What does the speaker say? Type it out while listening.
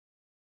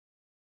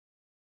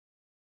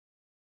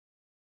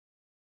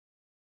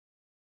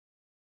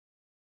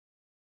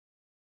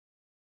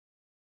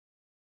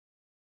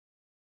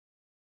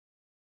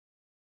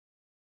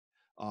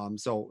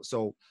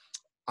So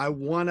I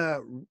want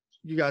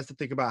you guys to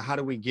think about, how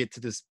do we get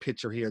to this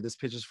picture here? This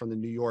picture's from the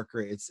New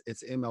Yorker. It's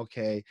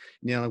MLK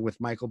kneeling with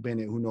Michael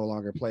Bennett, who no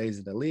longer plays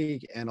in the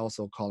league, and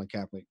also Colin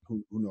Kaepernick,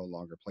 who no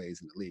longer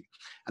plays in the league.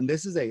 And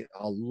this is a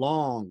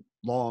long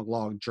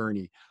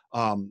journey.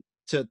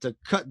 To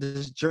cut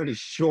this journey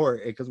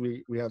short, because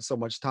we have so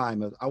much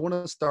time, I want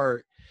to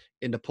start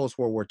in the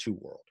post-World War II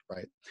world,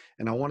 right?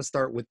 And I want to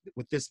start with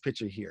this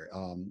picture here.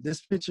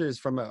 This picture is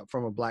from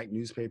a Black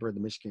newspaper, the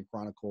Michigan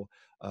Chronicle.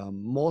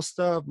 Most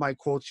of my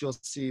quotes you'll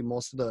see,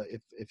 most of the,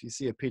 if you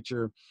see a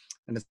picture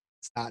and it's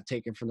not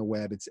taken from the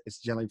web, it's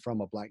generally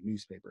from a Black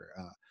newspaper.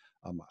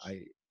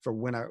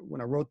 When I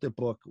wrote the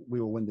book, We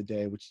Will Win the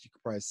Day, which you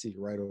can probably see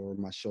right over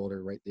my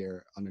shoulder, right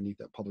there underneath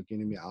that Public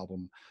Enemy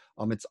album.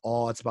 It's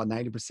about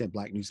 90%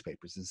 Black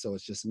newspapers, and so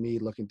it's just me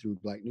looking through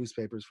Black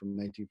newspapers from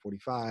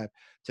 1945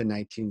 to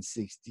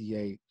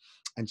 1968,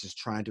 and just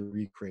trying to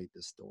recreate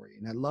this story.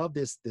 And I love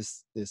this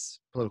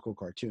political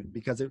cartoon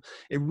because it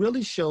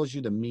really shows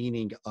you the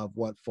meaning of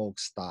what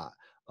folks thought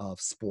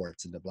of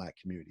sports in the Black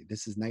community.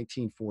 This is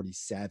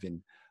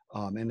 1947.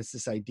 And it's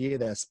this idea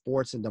that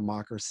sports and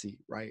democracy,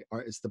 right,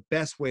 it's the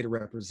best way to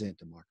represent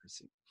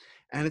democracy.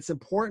 And it's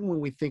important when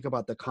we think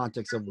about the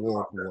context of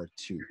World War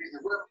II. You use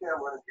your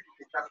webcam and people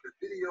can capture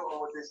the video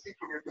or what they see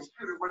from your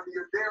computer, whether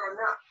you're there or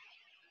not.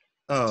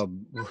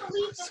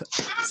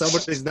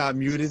 Somebody's not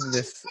muted in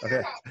this.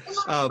 Okay.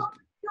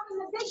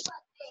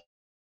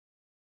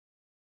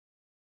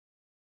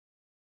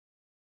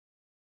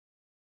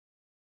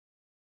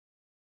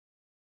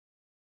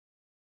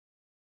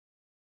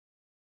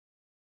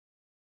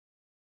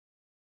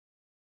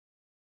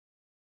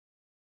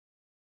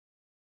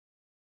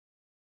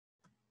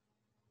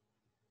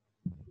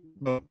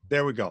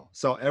 There we go.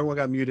 So everyone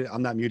got muted.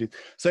 I'm not muted.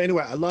 So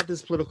anyway, I love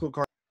this political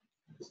card.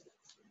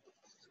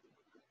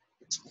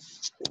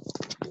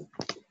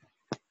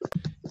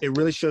 It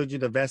really showed you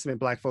the investment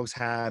Black folks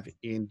have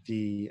in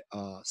the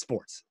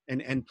sports,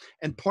 and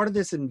part of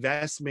this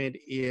investment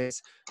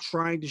is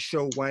trying to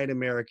show white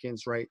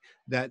Americans, right,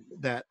 that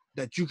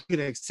you can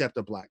accept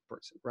a Black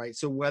person, right?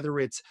 So whether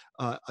it's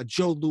a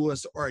Joe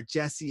Louis or a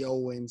Jesse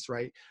Owens,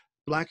 right,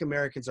 Black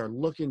Americans are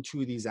looking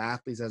to these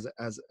athletes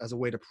as a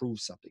way to prove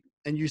something.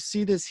 And you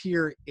see this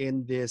here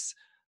in this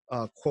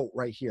quote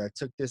right here. I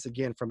took this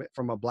again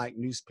from a Black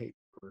newspaper.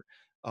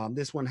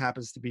 This one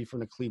happens to be from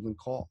the Cleveland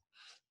Call.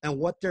 And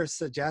what they're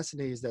suggesting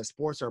is that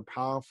sports are a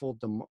powerful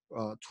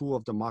tool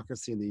of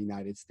democracy in the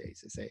United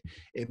States. They say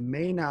it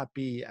may not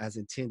be as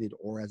intended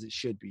or as it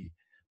should be,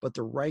 but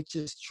the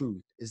righteous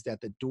truth is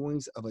that the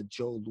doings of a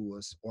Joe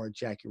Louis or a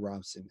Jackie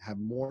Robinson have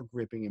more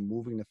gripping and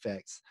moving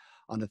effects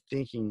on the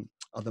thinking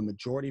of the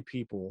majority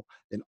people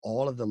than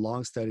all of the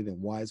long-studied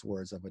and wise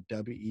words of a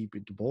W.E.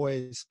 Du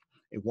Bois,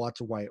 a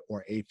Walter White,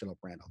 or a Philip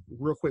Randolph.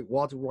 Real quick,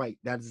 Walter White,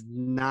 that is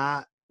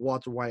not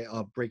Walter White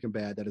of Breaking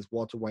Bad. That is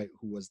Walter White,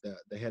 who was the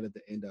head of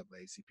the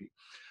NAACP.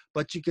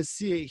 But you can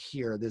see it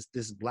here.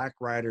 This Black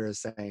writer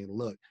is saying,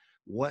 look,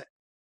 what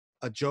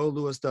a Joe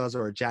Louis does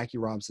or a Jackie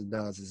Robinson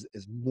does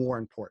is more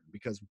important,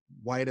 because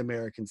white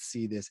Americans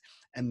see this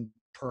and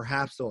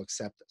perhaps they'll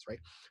accept this, right?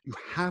 You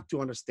have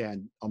to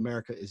understand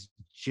America is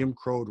Jim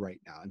Crowed right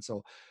now. And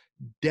so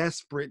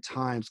desperate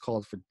times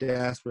called for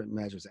desperate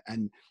measures.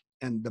 And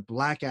the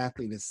Black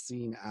athlete is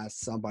seen as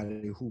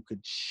somebody who could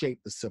shape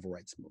the civil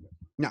rights movement.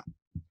 Now,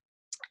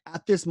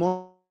 at this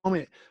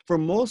moment, for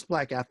most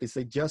Black athletes,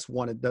 they just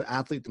wanted the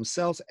athlete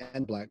themselves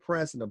and Black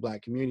press and the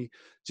Black community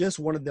just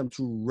wanted them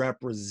to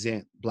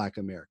represent Black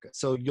America.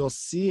 So you'll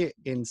see it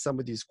in some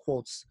of these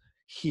quotes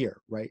here,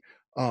 right?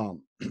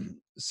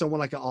 Someone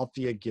like an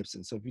Althea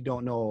Gibson. So if you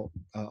don't know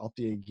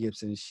Althea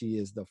Gibson, she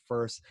is the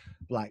first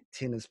Black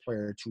tennis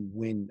player to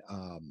win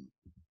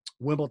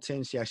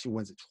Wimbledon. She actually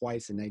wins it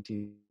twice in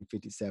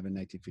 1957,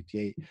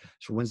 1958.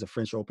 She wins the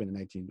French Open in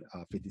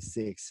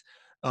 1956.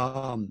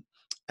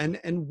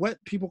 And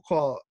what people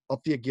call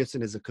Althea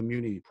Gibson is a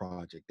community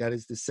project. That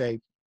is to say,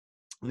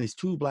 these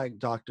two Black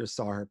doctors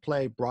saw her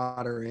play,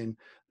 brought her in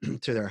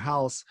to their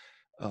house,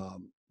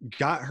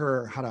 got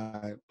her, how do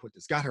I put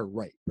this, got her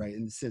right,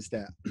 in the sense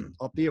that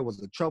Althea was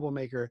a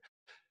troublemaker.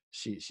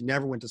 She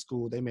never went to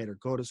school. They made her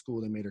go to school.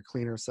 They made her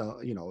clean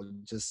herself,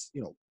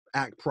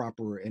 act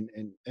proper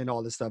and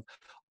all this stuff.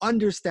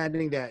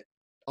 Understanding that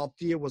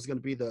Althea was going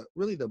to be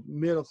the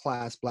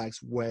middle-class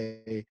Blacks'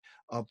 way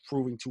of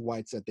proving to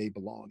whites that they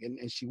belong.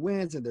 And she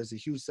wins, and there's a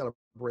huge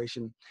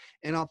celebration.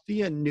 And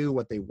Althea knew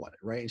what they wanted,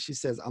 right? And she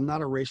says, I'm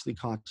not a racially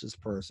conscious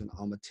person.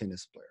 I'm a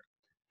tennis player,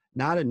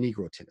 not a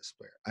Negro tennis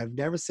player. I've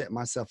never set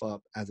myself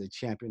up as a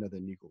champion of the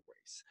Negro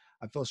race.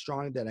 I feel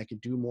strongly that I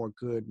could do more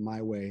good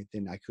my way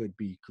than I could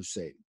be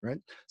crusading, right?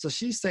 So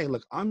she's saying,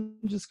 look, I'm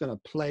just going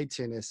to play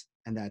tennis,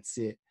 and that's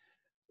it.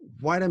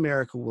 White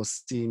America will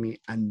see me,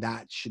 and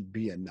that should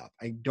be enough.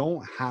 I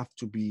don't have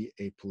to be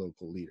a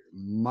political leader.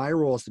 My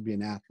role is to be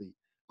an athlete,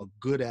 a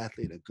good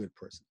athlete, a good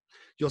person.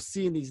 You'll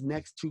see in these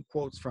next two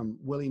quotes from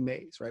Willie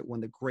Mays, right, one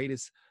of the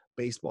greatest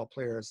baseball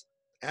players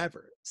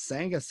ever,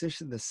 saying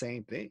essentially the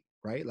same thing,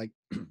 right? Like,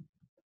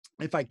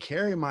 if I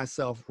carry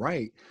myself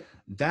right,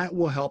 that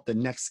will help the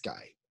next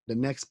guy the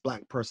next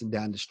black person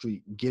down the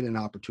street get an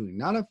opportunity.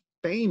 Not a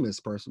famous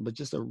person, but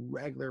just a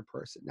regular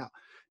person.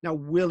 Now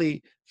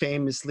Willie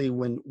famously,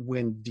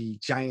 when the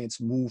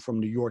Giants moved from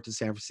New York to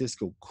San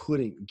Francisco,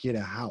 couldn't get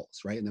a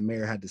house, right? And the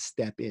mayor had to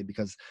step in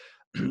because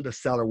the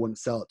seller wouldn't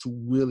sell it to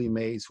Willie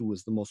Mays, who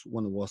was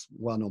one of the most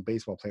well-known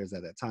baseball players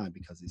at that time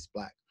because he's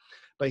black.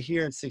 But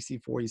here in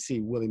 64, you see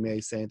Willie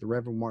Mays saying the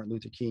Reverend Martin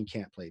Luther King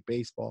can't play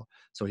baseball,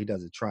 so he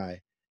doesn't try.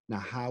 Now,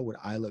 how would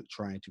I look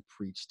trying to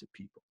preach to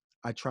people?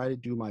 I try to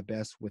do my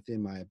best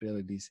within my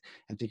abilities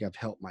and think I've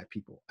helped my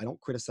people. I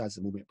don't criticize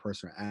the movement,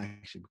 person, or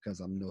action because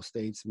I'm no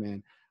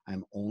statesman.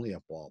 I'm only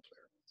a ball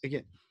player.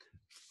 Again,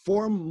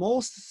 for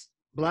most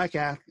black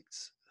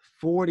athletes,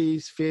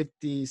 40s,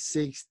 50s,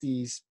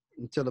 60s,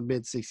 until the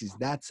mid 60s,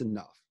 that's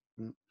enough.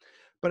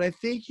 But I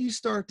think you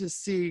start to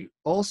see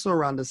also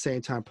around the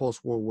same time,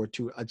 post-World War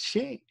II, a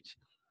change.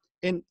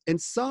 And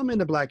some in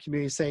the black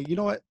community saying, you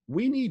know what,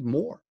 we need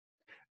more.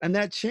 And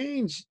that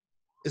change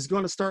is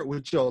going to start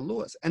with Joe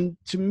Louis. And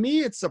to me,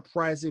 it's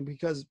surprising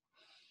because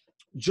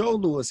Joe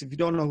Louis, if you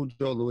don't know who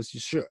Joe Louis, you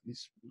should.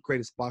 He's the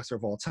greatest boxer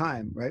of all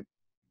time, right?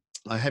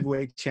 A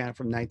heavyweight champ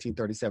from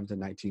 1937 to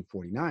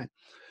 1949.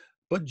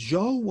 But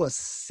Joe was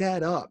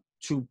set up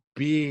to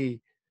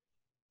be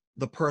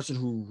the person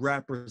who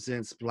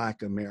represents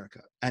Black America,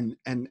 and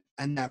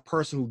that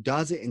person who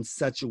does it in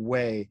such a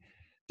way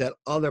that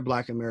other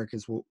Black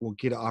Americans will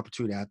get an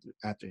opportunity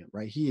after him,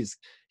 right? He is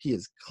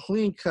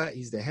clean cut.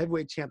 He's the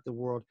heavyweight champ of the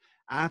world.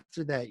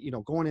 After that,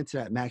 going into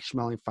that Max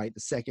Schmeling fight, the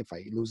second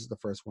fight, he loses the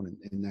first one in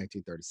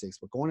 1936,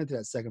 but going into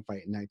that second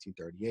fight in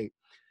 1938,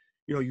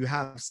 you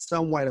have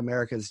some white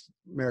Americans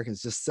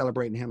just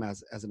celebrating him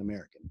as an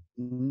American,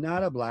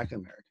 not a Black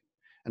American,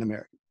 an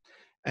American.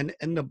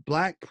 And the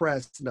Black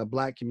press and the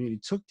Black community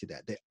took to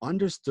that. They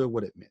understood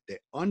what it meant. They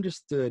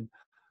understood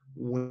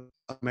when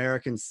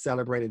Americans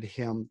celebrated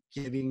him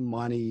giving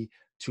money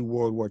to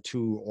World War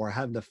II or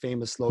having the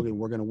famous slogan,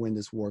 "We're going to win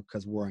this war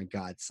because we're on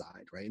God's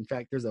side," right? In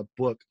fact, there's a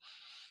book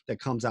that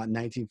comes out in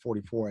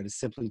 1944 and it's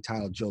simply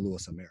titled Joe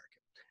Louis American.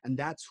 And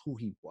that's who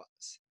he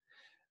was.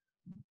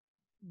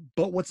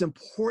 But what's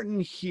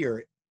important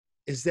here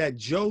is that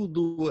Joe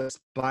Louis,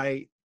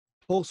 by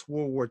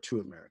post-World War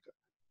II America,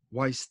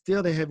 while he's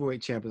still the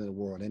heavyweight champion of the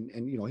world, and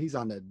he's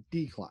on the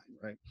decline,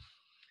 right?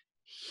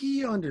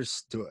 He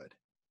understood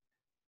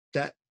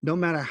that no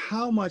matter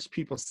how much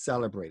people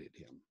celebrated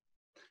him,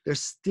 there's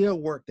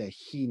still work that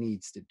he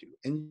needs to do.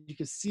 And you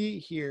can see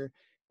here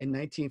in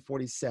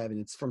 1947,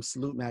 it's from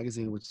Salute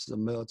Magazine, which is a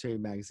military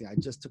magazine. I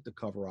just took the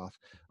cover off.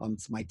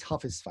 It's My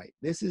Toughest Fight.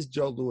 This is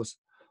Joe Louis,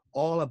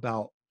 all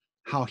about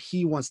how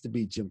he wants to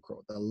beat Jim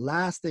Crow, the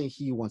last thing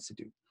he wants to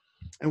do.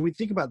 And we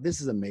think about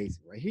this is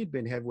amazing, right? He'd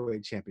been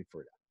heavyweight champion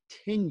for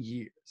 10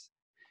 years.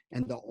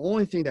 And the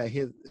only thing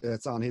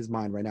that's on his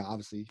mind right now,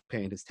 obviously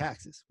paying his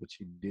taxes, which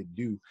he did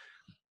do,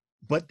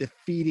 but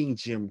defeating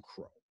Jim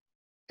Crow.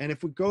 And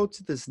if we go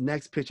to this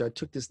next picture, I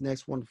took this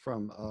next one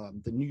from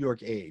the New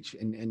York Age,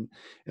 and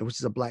which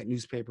is a Black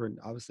newspaper in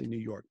obviously New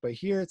York. But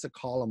here it's a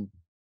column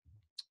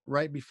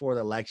right before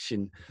the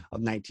election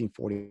of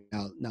 1940.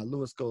 Now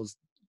Louis goes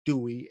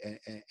Dewey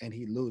and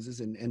he loses,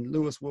 and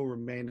Louis will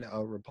remain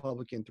a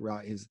Republican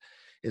throughout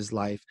his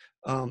life.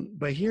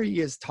 But here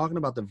he is talking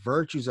about the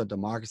virtues of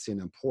democracy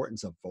and the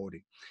importance of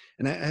voting.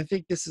 And I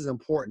think this is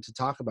important to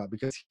talk about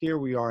because here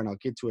we are, and I'll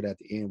get to it at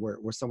the end, where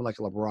someone like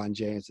LeBron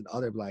James and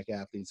other Black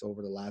athletes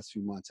over the last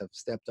few months have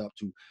stepped up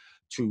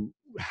to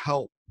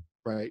help,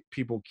 right,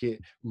 people get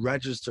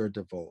registered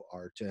to vote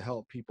or to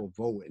help people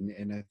vote.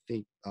 And I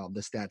think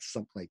the stats,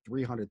 something like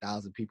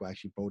 300,000 people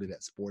actually voted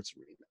at sports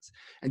arenas.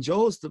 And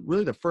Joe's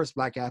really the first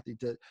Black athlete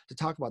to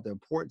talk about the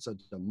importance of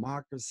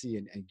democracy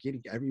and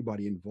getting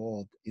everybody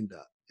involved in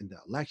the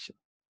election.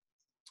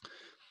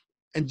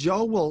 And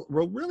Joe will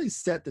really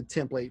set the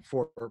template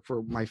for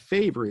my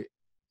favorite,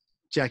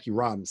 Jackie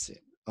Robinson.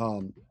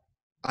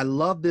 I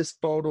love this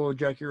photo of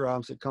Jackie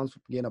Robinson. It comes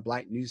from, again, a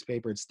Black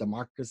newspaper. It's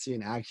Democracy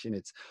in Action.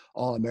 It's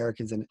all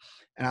Americans. And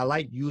I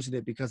like using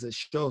it because it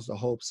shows the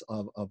hopes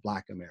of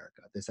Black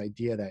America. This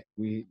idea that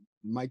we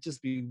might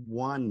just be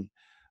one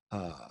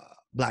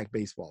Black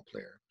baseball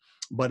player,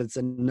 but it's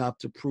enough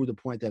to prove the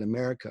point that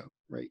America,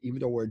 right, even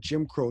though we're a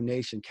Jim Crow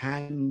nation,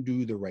 can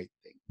do the right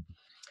thing.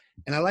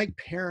 And I like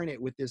pairing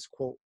it with this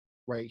quote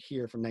right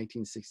here from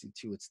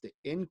 1962. It's the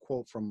end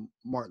quote from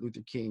Martin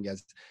Luther King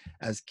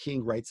as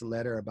King writes a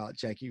letter about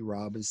Jackie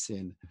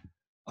Robinson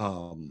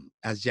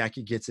as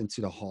Jackie gets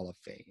into the Hall of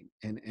Fame.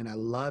 And I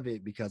love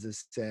it because it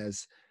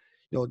says,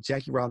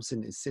 Jackie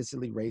Robinson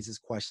incessantly raises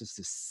questions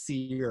to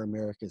sear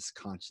America's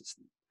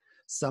consciousness.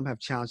 Some have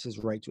challenged his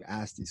right to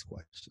ask these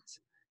questions.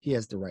 He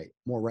has the right,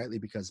 more rightly,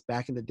 because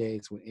back in the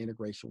days when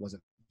integration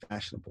wasn't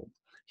fashionable,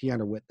 he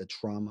underwent the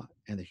trauma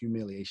and the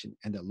humiliation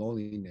and the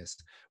loneliness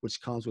which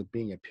comes with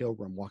being a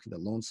pilgrim walking the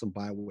lonesome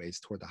byways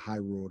toward the high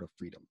road of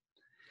freedom.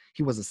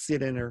 He was a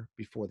sit-inner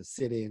before the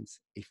sit-ins,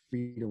 a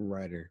freedom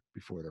rider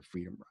before the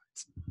freedom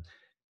rides.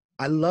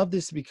 I love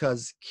this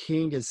because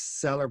King is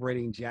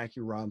celebrating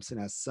Jackie Robinson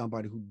as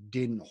somebody who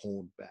didn't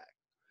hold back,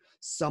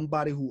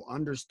 somebody who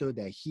understood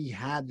that he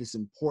had this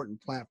important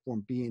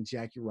platform being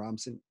Jackie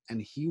Robinson, and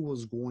he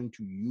was going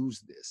to use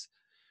this,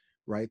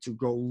 right, to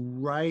go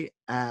right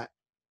at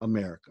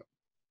America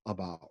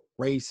about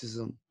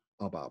racism,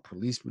 about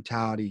police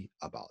brutality,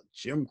 about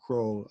Jim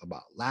Crow,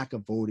 about lack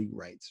of voting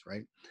rights,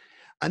 right?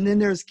 And then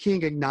there's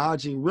King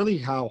acknowledging really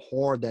how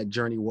hard that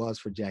journey was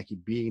for Jackie,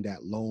 being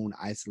that lone,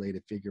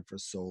 isolated figure for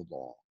so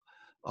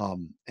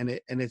long. And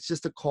it's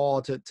just a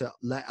call to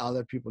let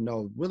other people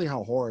know really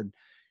how hard,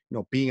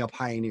 being a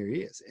pioneer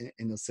is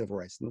in the civil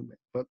rights movement.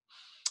 But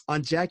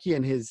on Jackie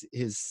and his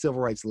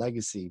civil rights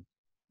legacy,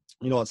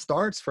 it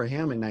starts for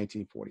him in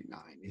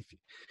 1949.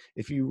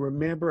 If you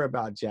remember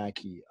about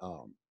Jackie,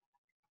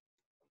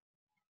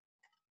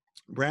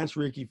 Branch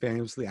Rickey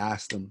famously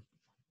asked him,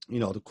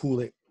 to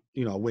cool it,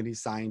 when he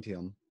signed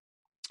him,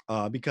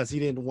 because he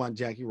didn't want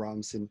Jackie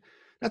Robinson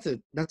not to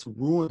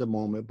ruin the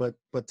moment,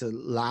 but to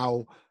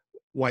allow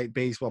white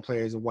baseball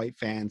players and white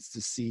fans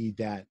to see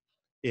that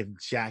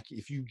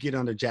if you get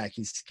under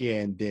Jackie's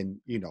skin,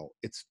 then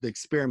it's the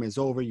experiment's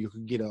over. You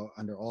can get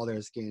under all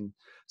their skin.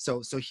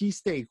 So he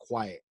stayed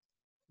quiet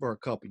for a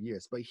couple of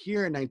years. But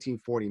here in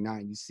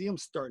 1949, you see him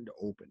starting to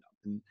open up.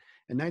 And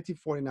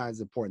 1949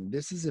 is important.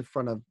 This is in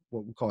front of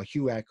what we call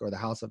HUAC, or the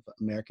House of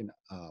American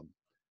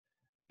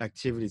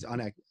Activities,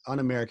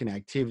 Un-American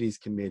Activities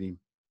Committee.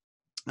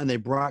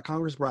 And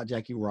Congress brought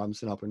Jackie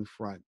Robinson up in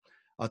front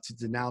to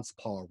denounce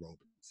Paul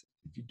Robeson.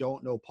 If you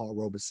don't know Paul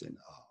Robeson,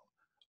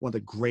 one of the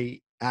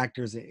great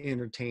actors and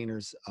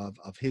entertainers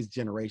of his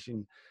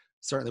generation,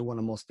 certainly one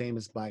of the most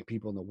famous Black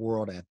people in the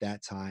world at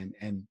that time.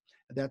 And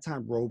at that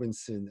time,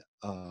 Robeson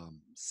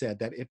said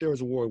that if there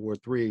was a World War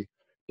III,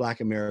 Black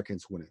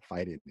Americans wouldn't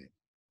fight in it.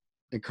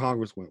 And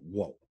Congress went,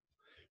 whoa,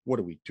 what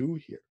do we do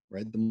here,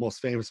 right? The most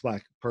famous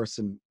Black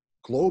person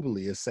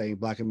globally is saying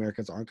Black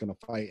Americans aren't going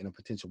to fight in a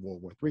potential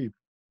World War III.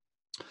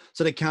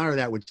 So they counter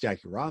that with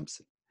Jackie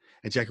Robinson.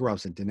 And Jackie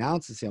Robinson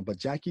denounces him, but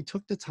Jackie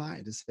took the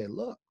time to say,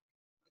 look,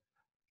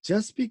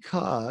 just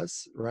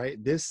because,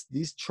 right,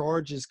 these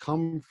charges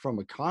come from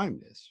a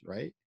communist,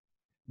 right,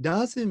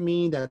 doesn't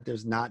mean that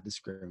there's not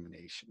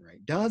discrimination,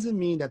 right? Doesn't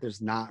mean that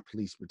there's not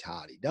police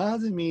brutality.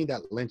 Doesn't mean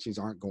that lynchings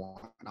aren't going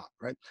on,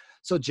 right?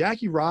 So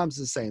Jackie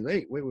Robinson is saying,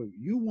 wait,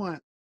 you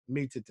want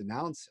me to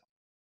denounce him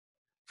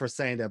for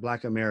saying that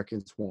Black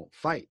Americans won't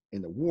fight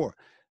in the war,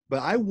 but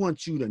I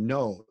want you to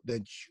know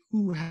that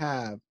you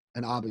have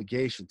an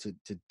obligation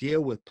to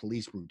deal with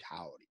police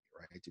brutality,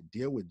 right? To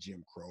deal with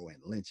Jim Crow and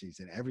lynchings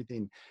and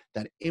everything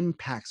that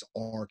impacts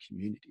our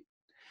community.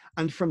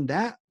 And from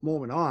that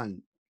moment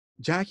on,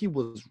 Jackie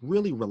was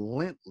really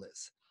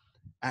relentless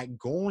at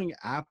going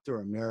after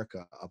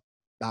America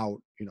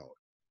about,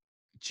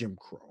 Jim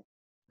Crow,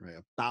 right?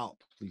 About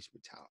police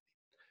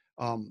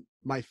brutality.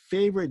 My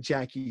favorite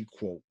Jackie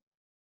quote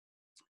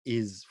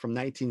is from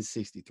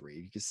 1963.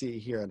 You can see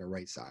it here on the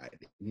right side.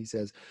 And he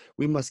says,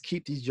 "We must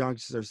keep these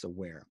youngsters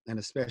aware, and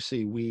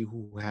especially we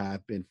who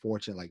have been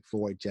fortunate, like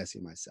Floyd, Jesse,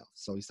 and myself."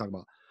 So he's talking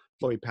about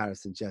Floyd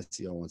Patterson,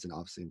 Jesse Owens, and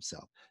obviously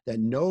himself, that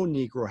no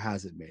Negro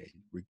has it made,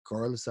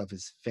 regardless of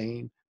his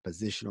fame,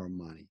 position, or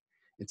money,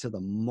 until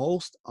the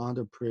most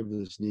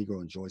underprivileged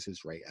Negro enjoys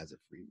his right as a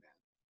free man.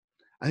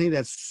 I think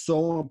that's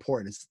so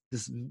important. It's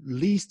this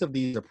least of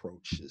these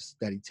approaches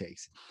that he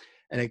takes.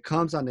 And it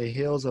comes on the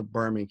hills of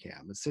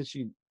Birmingham.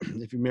 Essentially,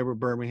 if you remember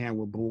Birmingham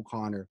with Bull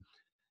Connor,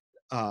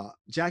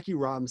 Jackie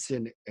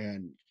Robinson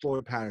and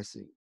Floyd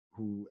Patterson,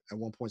 who at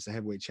one point is the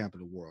heavyweight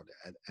champion of the world,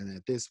 and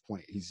at this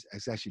point he's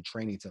actually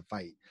training to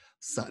fight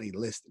Sonny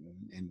Liston,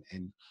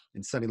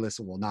 and Sonny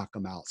Liston will knock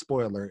him out.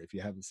 Spoiler alert, if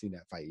you haven't seen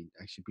that fight, he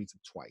actually beats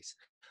him twice.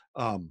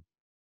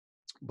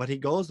 But he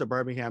goes to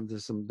Birmingham.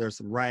 There's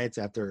some riots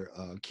after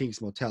King's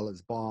Motel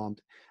is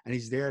bombed, and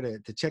he's there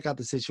to check out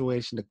the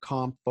situation, to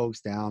calm folks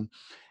down.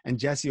 And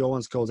Jesse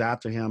Owens goes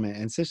after him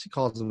and essentially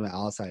calls him an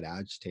outside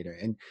agitator.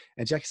 And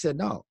Jackie said,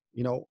 "No,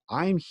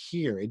 I'm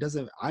here.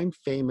 I'm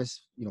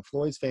famous.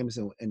 Floyd's famous,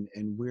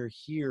 and we're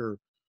here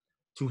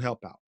to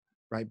help out,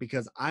 right?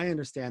 Because I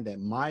understand that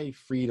my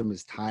freedom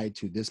is tied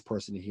to this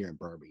person here in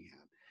Birmingham."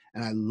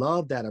 And I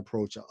love that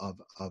approach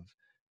of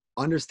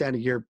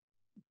understanding you're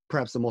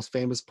perhaps the most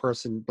famous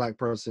Black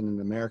person in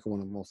America, one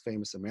of the most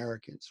famous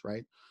Americans,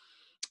 right?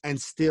 And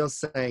still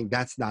saying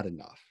that's not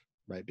enough,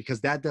 right?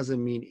 Because that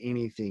doesn't mean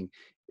anything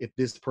if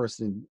this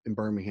person in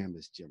Birmingham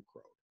is Jim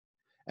Crow.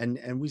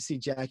 And we see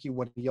Jackie,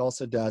 what he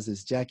also does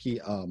is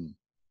Jackie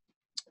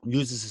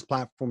uses his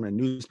platform in a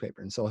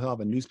newspaper. And so he'll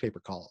have a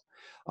newspaper column.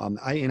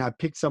 I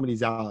picked some of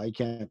these out. I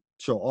can't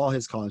show all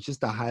his columns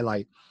just to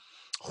highlight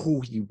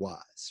who he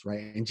was,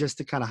 right? And just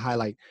to kind of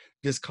highlight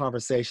this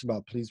conversation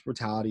about police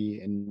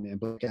brutality and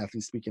Black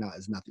athletes speaking out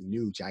is nothing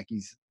new.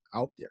 Jackie's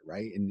out there,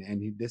 right?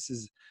 And this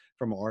is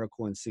from an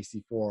article in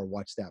 '64,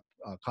 Watch That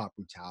Cop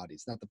Brutality.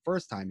 It's not the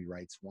first time he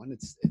writes one.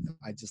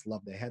 I just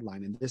love the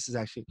headline. And this is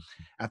actually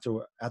after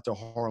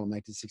Harlem,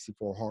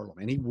 1964 Harlem.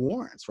 And he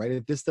warns, right?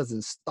 If this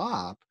doesn't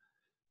stop,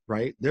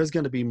 right, there's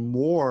going to be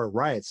more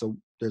riots. So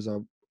there's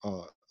a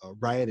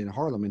riot in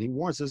Harlem, and he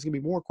warns there's going to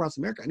be more across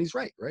America. And he's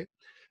right, right?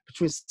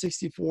 Between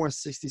 64 and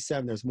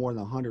 67, there's more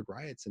than 100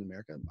 riots in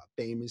America,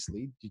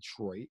 famously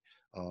Detroit,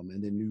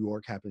 and then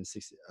Newark happened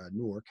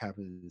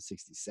in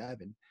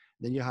 67.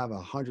 Then you have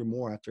 100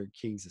 more after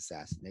King's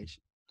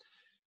assassination.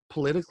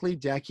 Politically,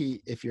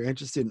 Jackie, if you're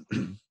interested,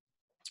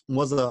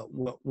 was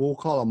what we'll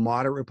call a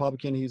moderate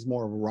Republican. He's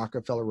more of a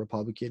Rockefeller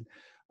Republican.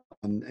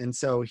 And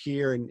so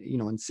here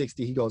in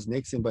 60, he goes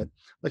Nixon, but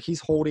like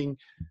he's holding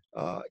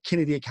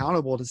Kennedy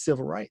accountable to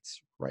civil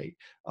rights, right?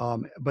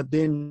 But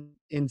then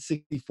in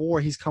 64,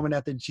 he's coming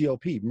at the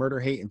GOP. Murder,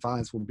 hate, and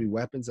violence will be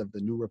weapons of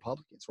the new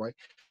Republicans, right?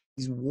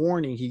 He's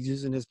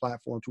using his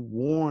platform to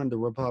warn the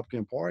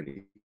Republican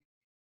Party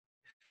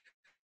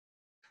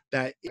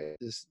that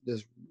this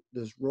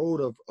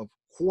road of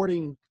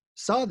courting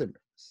Southerners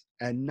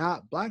and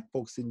not Black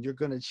folks, and you're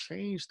going to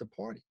change the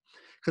party.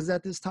 Because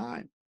at this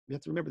time, you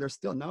have to remember, there's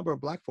still a number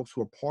of Black folks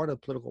who are part of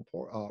the political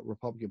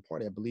Republican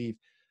Party. I believe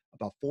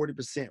about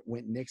 40%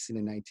 went Nixon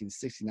in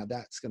 1960. Now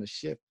that's going to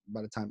shift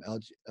by the time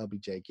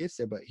LBJ gets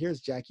there. But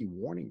here's Jackie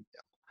warning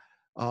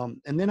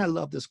them. And then I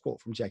love this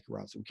quote from Jackie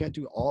Robinson. We can't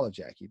do all of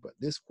Jackie, but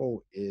this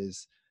quote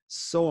is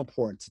so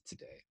important to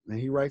today. And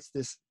he writes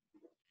this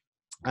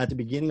at the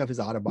beginning of his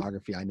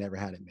autobiography, I Never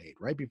Had It Made,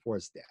 right before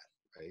his death.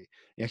 Right?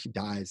 He actually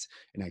dies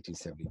in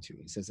 1972.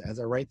 He says, as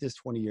I write this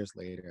 20 years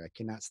later, I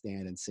cannot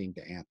stand and sing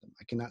the anthem.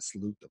 I cannot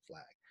salute the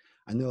flag.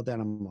 I know that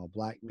I'm a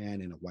Black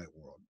man in a white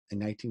world. In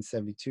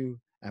 1972,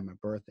 at my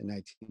birth in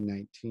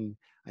 1919,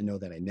 I know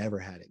that I never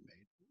had it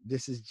made.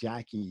 This is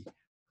Jackie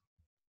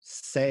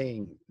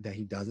saying that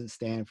he doesn't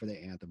stand for the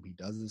anthem. He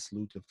doesn't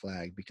salute the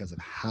flag because of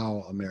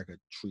how America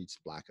treats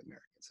Black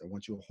Americans. I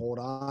want you to hold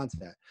on to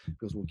that,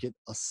 because we'll get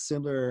a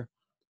similar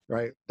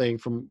thing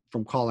from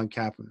Colin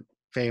Kaepernick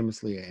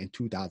famously in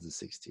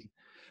 2016.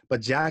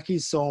 But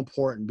Jackie's so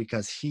important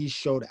because he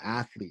showed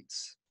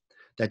athletes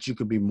that you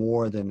could be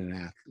more than an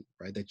athlete,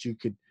 right? That you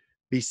could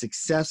be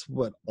successful,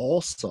 but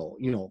also,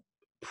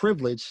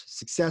 privileged,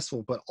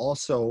 successful, but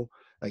also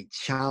like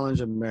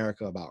challenge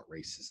America about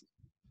racism.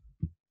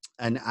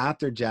 And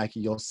after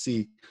Jackie, you'll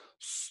see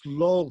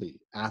slowly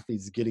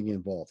athletes getting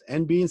involved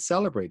and being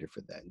celebrated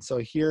for that. And so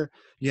here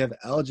you have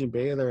Elgin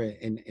Baylor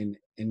in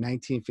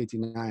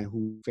 1959,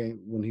 who,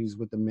 when he was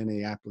with the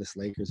Minneapolis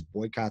Lakers,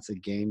 boycotts a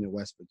game in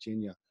West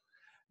Virginia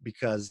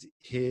because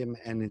him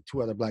and the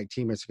two other Black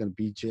teammates are going to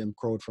beat Jim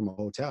Crow from a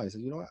hotel. He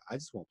said, you know what, I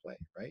just won't play,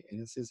 right? And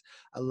he says,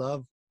 I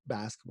love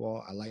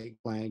basketball. I like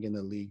playing in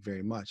the league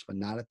very much, but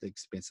not at the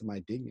expense of my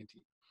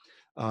dignity.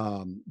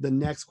 The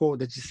next quote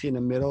that you see in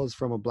the middle is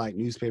from a Black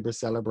newspaper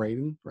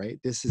celebrating, right?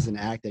 This is an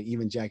act that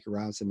even Jackie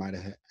Robinson might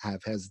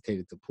have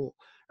hesitated to pull,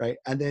 right?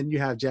 And then you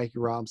have Jackie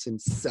Robinson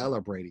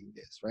celebrating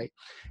this, right?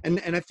 And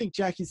I think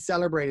Jackie's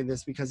celebrating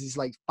this because he's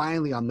like,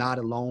 finally, I'm not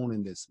alone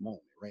in this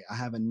moment, right? I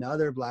have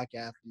another Black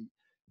athlete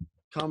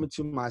coming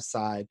to my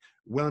side,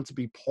 willing to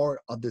be part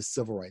of this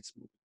civil rights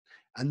movement.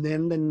 And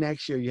then the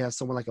next year, you have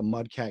someone like a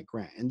Mudcat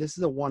Grant. And this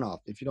is a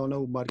one-off. If you don't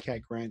know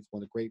Mudcat Grant,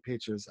 one of the great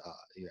pitchers,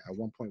 at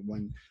one point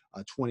won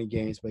 20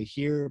 games. But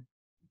here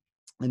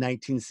in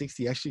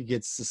 1960, actually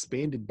gets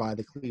suspended by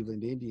the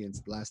Cleveland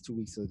Indians the last 2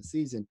 weeks of the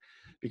season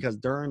because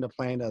during the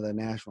playing of the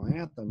national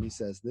anthem, he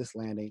says, this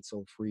land ain't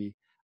so free,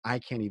 I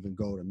can't even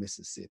go to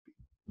Mississippi.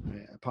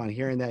 Right? Upon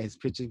hearing that, his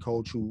pitching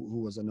coach,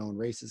 who was a known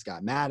racist,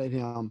 got mad at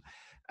him.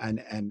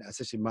 And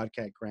essentially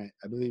Mudcat Grant,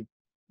 I believe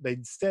they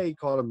say he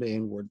called him the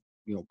N-word.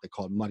 They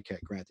called Mudcat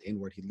Grant the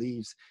N-word. He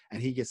leaves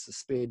and he gets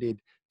suspended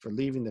for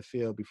leaving the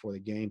field before the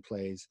game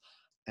plays,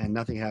 and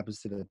nothing happens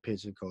to the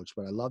pitching coach.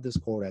 But I love this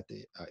quote at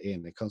the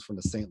end. It comes from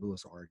the St.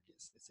 Louis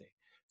Argus.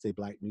 It's a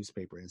Black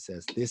newspaper, and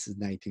says, this is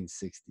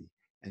 1960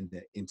 and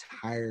the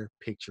entire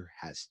picture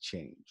has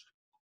changed.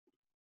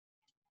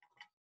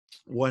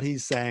 What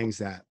he's saying is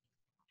that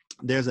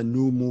there's a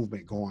new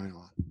movement going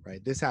on,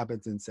 right? This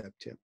happens in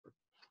September.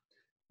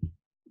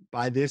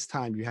 By this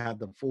time, you have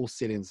the full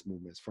sit-ins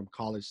movements from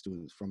college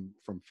students from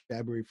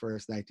February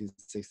 1st,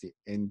 1960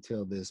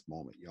 until this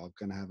moment. Y'all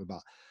gonna have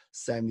about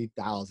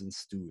 70,000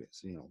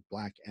 students,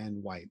 Black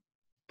and white,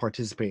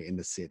 participate in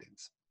the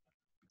sit-ins.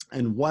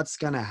 And what's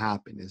gonna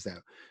happen is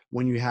that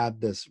when you have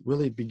this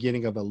really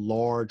beginning of a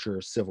larger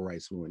civil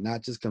rights movement,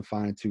 not just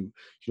confined to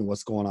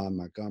what's going on in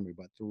Montgomery,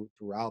 but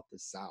throughout the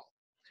South,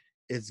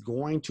 it's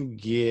going to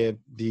give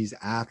these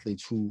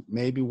athletes who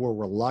maybe were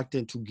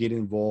reluctant to get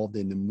involved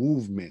in the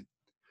movement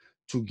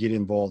to get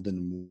involved in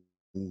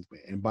the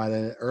movement. And by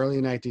the early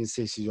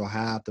 1960s, you'll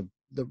have the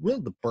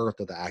birth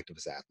of the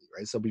activist athlete,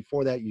 right? So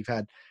before that, you've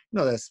had,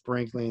 that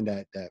sprinkling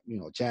that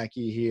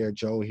Jackie here,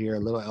 Joe here, a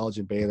little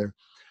Elgin Baylor.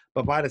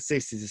 But by the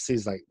 60s, it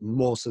seems like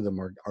most of them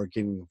are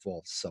getting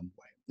involved some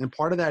way. And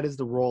part of that is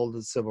the role of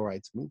the civil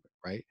rights movement,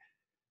 right?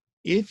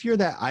 If you're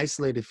that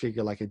isolated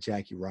figure like a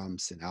Jackie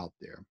Robinson out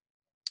there,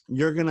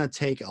 you're going to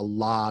take a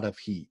lot of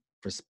heat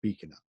for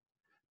speaking up.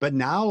 But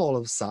now all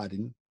of a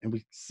sudden, and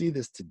we see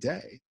this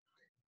today,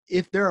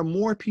 if there are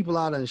more people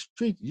out on the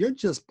street, you're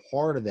just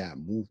part of that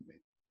movement,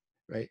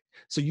 right?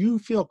 So you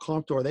feel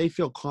comfortable, or they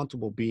feel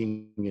comfortable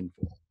being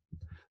involved.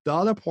 The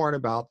other part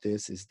about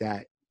this is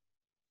that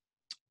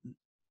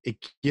it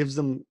gives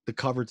them the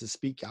cover to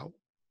speak out.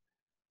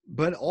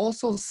 but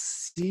also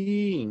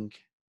seeing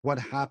what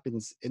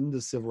happens in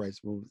the civil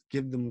rights movement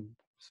give them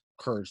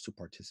courage to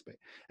participate.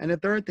 And the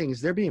third thing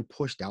is they're being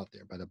pushed out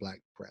there by the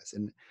black press.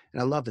 And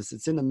I love this.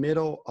 It's in the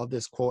middle of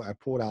this quote I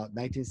pulled out,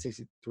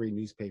 1963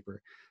 newspaper.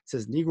 It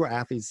says, Negro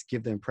athletes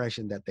give the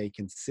impression that they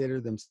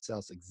consider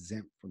themselves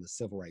exempt from the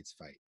civil rights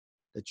fight.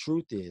 The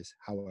truth is,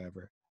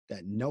 however,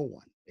 that no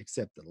one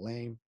except the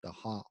lame, the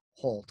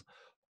halt,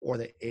 or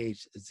the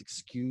aged is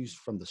excused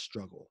from the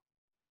struggle.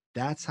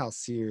 That's how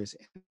serious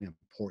and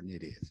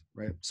important it is,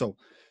 right? So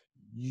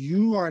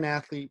you are an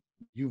athlete,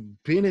 you've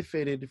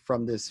benefited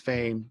from this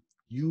fame,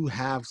 you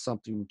have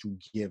something to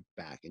give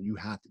back and you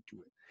have to do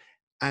it.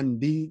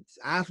 And these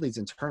athletes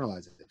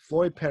internalize it.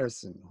 Floyd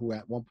Patterson, who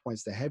at one point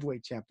is the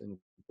heavyweight champion of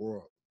the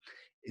world,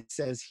 it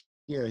says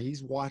here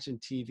he's watching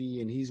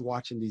TV and he's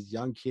watching these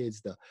young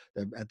kids, the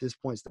at this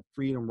point it's the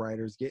freedom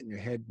riders getting their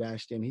head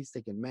bashed in. He's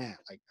thinking, man,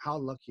 like how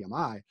lucky am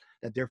I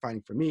that they're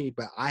fighting for me,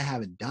 but I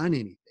haven't done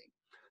anything.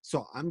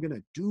 So I'm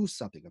gonna do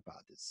something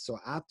about this. So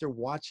after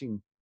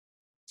watching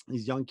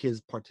these young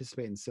kids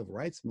participate in the civil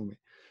rights movement,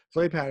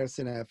 Floyd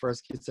Patterson at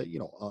first gets a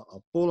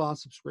full-on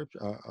subscription,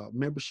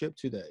 membership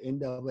to the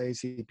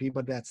NAACP,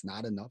 but that's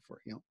not enough for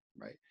him,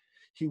 right?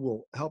 He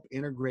will help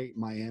integrate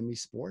Miami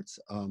sports.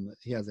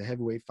 He has a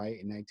heavyweight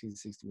fight in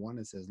 1961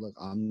 and says, look,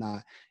 I'm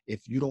not,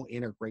 if you don't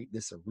integrate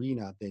this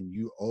arena, then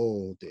you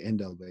owe the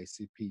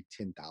NAACP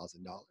 $10,000,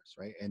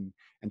 right? And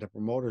the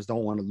promoters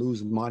don't want to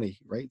lose money,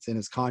 right? It's in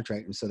his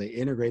contract. And so they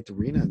integrate the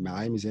arena, and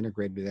Miami's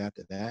integrated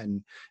after that.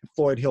 And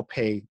Floyd, he'll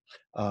pay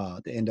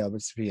the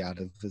NAACP out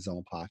of his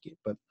own pocket.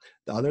 But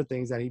the other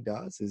things that he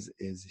does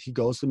is he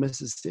goes to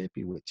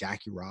Mississippi with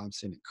Jackie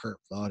Robinson and Kurt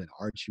Flood and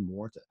Archie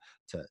Moore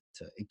to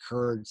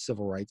encourage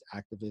civil rights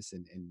activists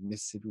in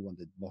Mississippi, one of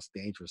the most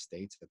dangerous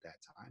states at that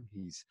time.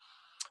 He's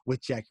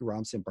with Jackie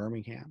Robinson in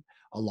Birmingham.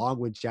 Along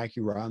with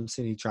Jackie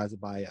Robinson, he tries to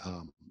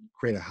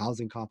create a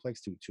housing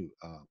complex to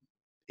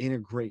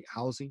integrate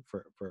housing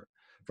for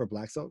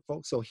black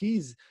folks. So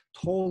he's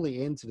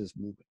totally into this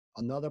movement.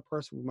 Another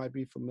person we might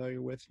be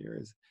familiar with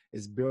here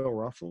is Bill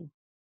Russell.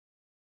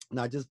 And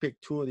I just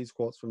picked two of these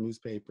quotes from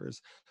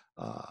newspapers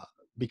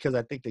because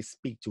I think they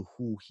speak to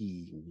who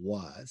he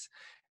was.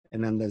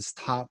 And then this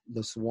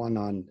one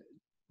on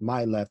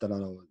my left, I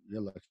don't know what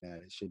you're looking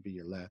at, it should be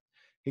your left.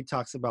 He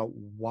talks about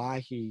why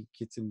he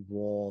gets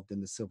involved in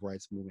the civil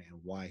rights movement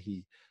and why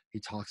he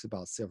talks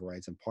about civil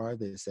rights. And part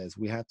of it says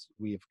we have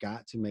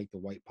got to make the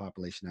white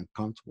population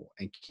uncomfortable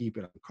and keep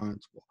it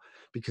uncomfortable,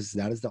 because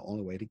that is the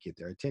only way to get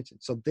their attention.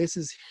 So this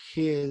is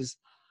his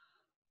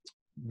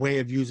way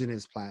of using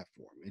his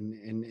platform,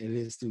 and it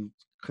is to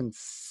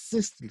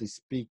consistently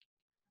speak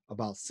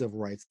about civil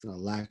rights and the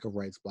lack of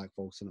rights black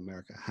folks in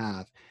America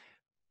have,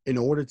 in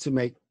order to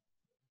make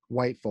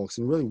white folks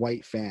and really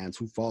white fans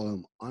who follow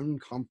him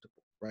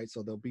uncomfortable, right?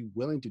 So they'll be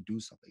willing to do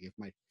something. If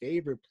my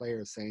favorite player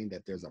is saying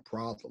that there's a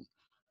problem,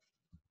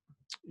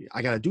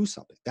 I got to do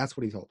something. That's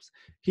what he hopes.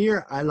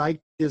 Here, I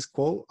like this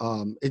quote.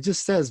 It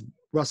just says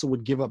Russell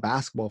would give up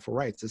basketball for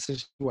rights.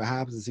 Essentially what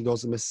happens is he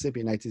goes to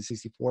Mississippi in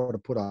 1964 to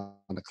put on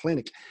a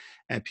clinic,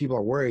 and people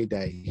are worried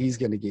that he's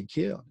going to get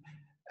killed.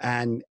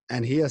 And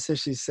he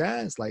essentially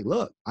says, like,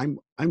 look, I'm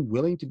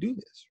willing to do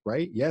this,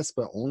 right? Yes,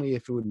 but only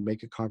if it would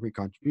make a concrete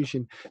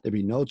contribution. There'd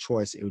be no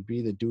choice. It would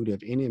be the duty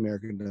of any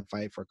American to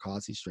fight for a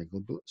cause he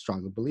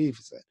strongly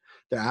believes in.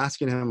 They're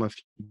asking him if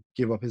he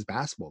give up his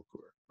basketball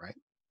career, right?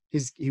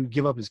 He would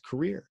give up his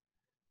career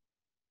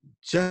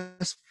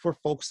just for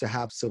folks to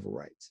have civil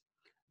rights.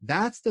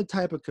 That's the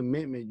type of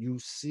commitment you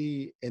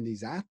see in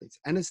these athletes.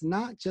 And it's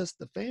not just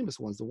the famous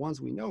ones, the ones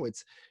we know.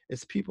 It's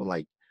people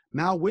like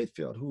Mal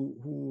Whitfield,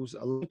 who's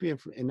Olympian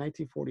in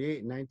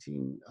 1948 and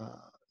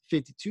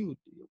 1952,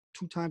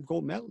 two-time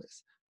gold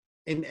medalist.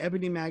 In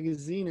Ebony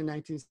magazine in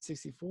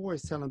 1964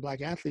 is telling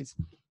black athletes,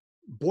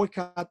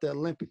 boycott the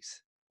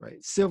Olympics,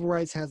 right? Civil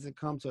rights hasn't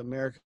come to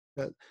America.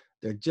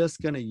 They're just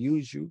going to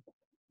use you.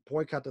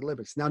 Boycott the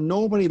Olympics. Now,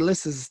 nobody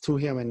listens to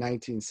him in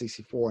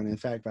 1964. And in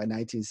fact, by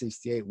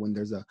 1968, when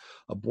there's a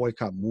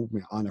boycott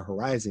movement on the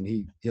horizon,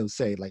 he'll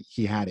say like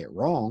he had it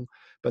wrong.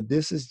 But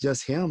this is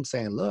just him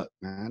saying, look,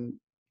 man,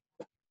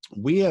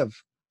 we have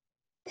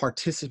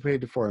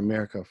participated for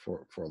America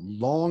for a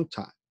long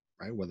time,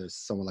 right? Whether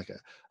it's someone like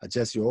a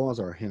Jesse Owens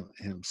or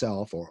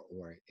himself or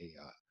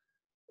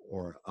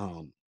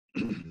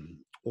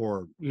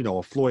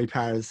a Floyd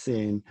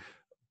Patterson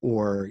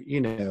or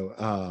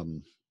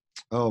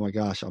oh my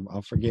gosh,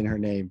 I'm forgetting her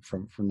name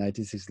from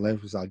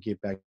 1960, so I'll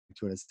get back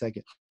to it in a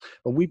second.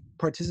 But we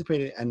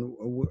participated, and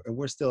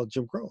we're still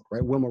Jim Crow,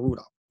 right? Wilma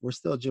Rudolph, we're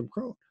still Jim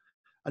Crow.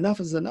 Enough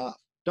is enough.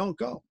 Don't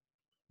go.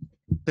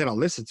 They don't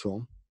listen to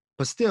them,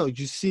 but still,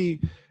 you see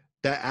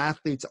that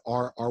athletes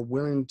are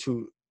willing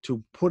to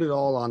put it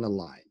all on the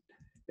line.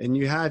 And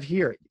you have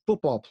here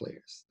football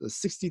players, the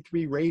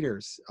 63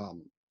 Raiders,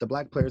 the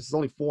black players, there's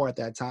only 4 at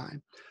that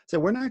time. So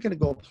we're not going to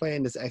go play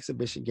in this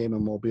exhibition game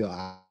in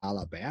Mobile,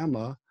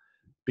 Alabama,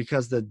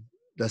 because the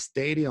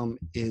stadium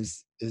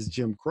is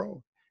Jim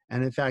Crow.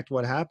 And in fact,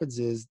 what happens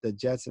is the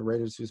Jets and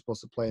Raiders who are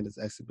supposed to play in this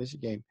exhibition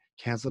game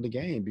cancel the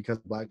game because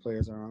black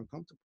players are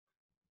uncomfortable.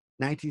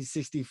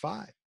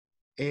 1965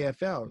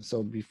 AFL.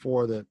 So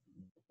before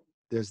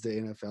there's the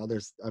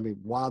NFL.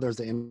 While there's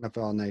the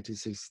NFL in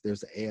 1960,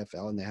 there's the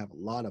AFL, and they have a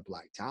lot of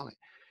black talent.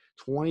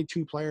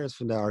 22 players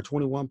from that, or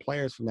 21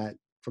 players from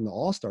the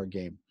All-Star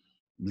game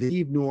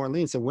leave New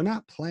Orleans. So we're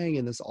not playing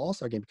in this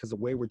All-Star game because of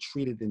the way we're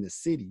treated in the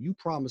city. You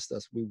promised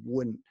us we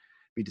wouldn't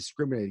be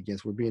discriminated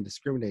against. We're being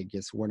discriminated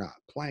against. So we're not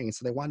playing. And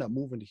so they wind up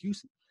moving to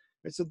Houston.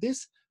 And so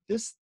this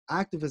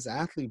activist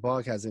athlete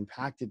bug has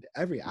impacted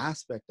every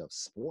aspect of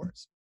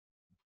sports.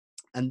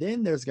 And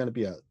then there's going to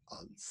be a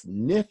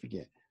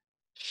significant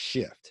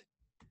shift,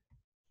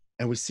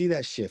 and we see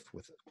that shift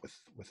with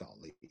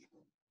Ali.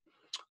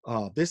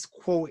 This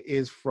quote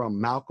is from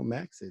Malcolm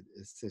X. It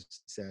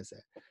says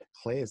that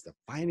Clay is the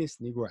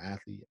finest Negro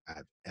athlete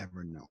I've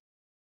ever known,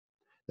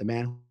 the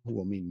man who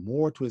will mean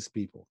more to his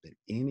people than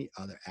any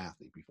other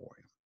athlete before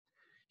him.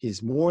 He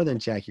is more than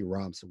Jackie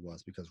Robinson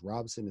was, because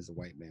Robinson is a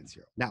white man's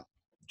hero. Now,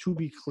 to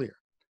be clear,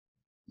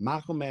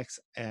 Malcolm X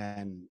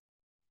and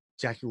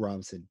Jackie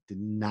Robinson did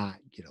not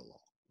get along,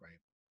 right?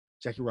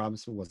 Jackie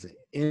Robinson was an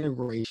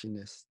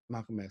integrationist.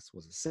 Malcolm X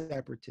was a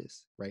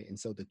separatist, right? And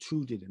so the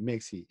two didn't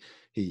mix.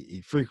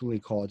 He frequently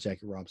called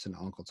Jackie Robinson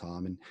Uncle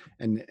Tom,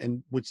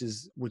 and which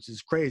is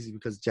crazy,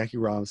 because Jackie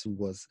Robinson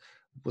was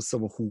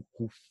someone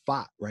who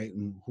fought, right,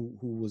 and who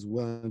was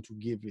willing to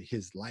give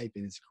his life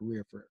and his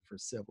career for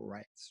civil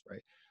rights,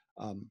 right?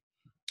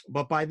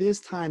 But by this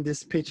time,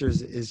 this picture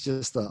is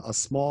just a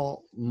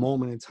small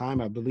moment in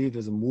time. I believe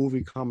there's a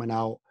movie coming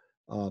out.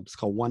 It's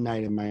called One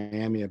Night in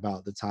Miami,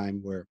 about the time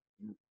where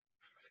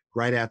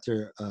right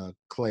after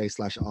Clay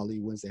 / Ali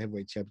wins the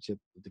heavyweight championship,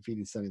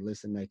 defeating Sonny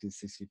Liston in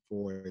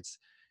 1964.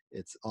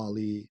 It's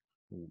Ali,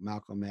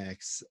 Malcolm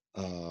X,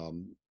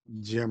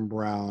 Jim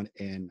Brown,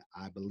 and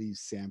I believe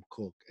Sam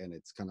Cooke, and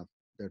it's kind of,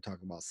 they're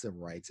talking about civil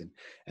rights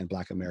and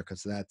Black America.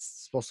 So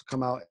that's supposed to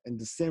come out in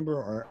December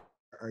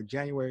or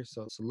January.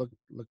 So look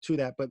to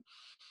that. But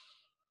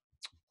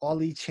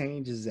Ali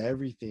changes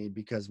everything,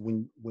 because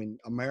when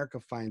America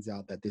finds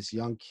out that this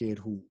young kid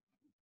who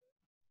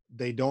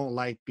they don't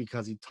like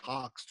because he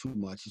talks too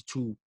much, he's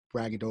too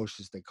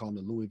braggadocious, they call him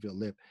the Louisville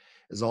Lip,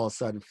 is all of a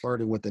sudden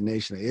flirting with the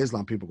Nation of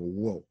Islam, people go,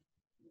 whoa,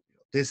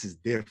 this is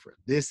different.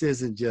 This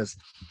isn't just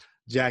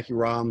Jackie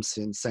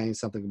Robinson saying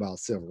something about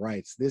civil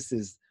rights. This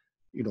is,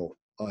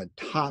 a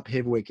top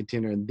heavyweight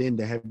contender, and then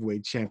the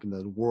heavyweight champion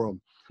of the world,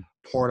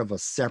 part of a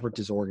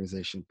separatist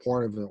organization,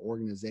 part of an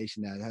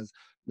organization that has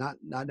not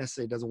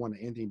necessarily doesn't want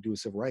anything to do with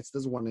civil rights,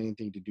 doesn't want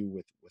anything to do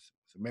with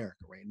America,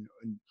 right?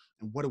 And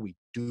what do we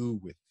do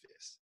with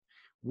this?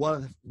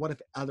 What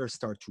if others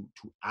start to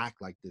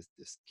act like this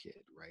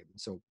kid, right?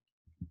 So,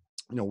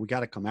 we got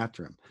to come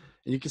after him.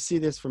 And you can see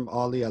this from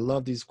Ali. I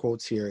love these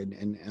quotes here,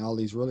 and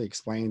Ali's really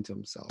explaining to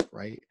himself,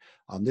 right?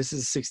 This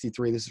is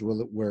 63. This is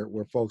really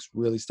where folks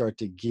really start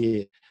to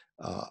get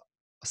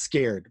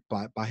scared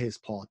by his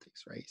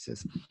politics, right? He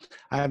says,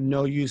 I have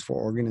no use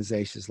for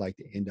organizations like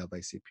the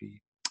NAACP.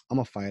 I'm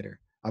a fighter.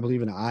 I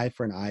believe in an eye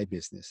for an eye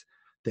business.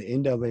 The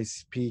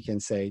NAACP can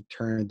say,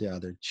 turn the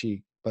other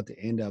cheek, but the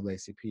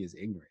NAACP is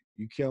ignorant.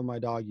 You kill my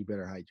dog, you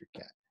better hide your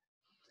cat.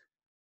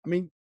 I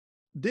mean,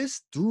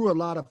 this threw a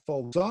lot of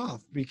folks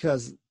off,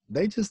 because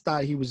they just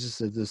thought he was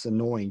just this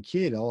annoying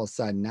kid. All of a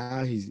sudden,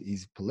 now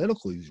he's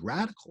political, he's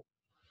radical,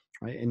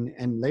 right?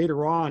 And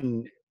later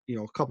on,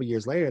 a couple of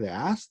years later, they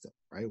asked him,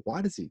 right,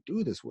 why does he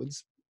do this?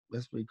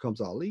 That's when he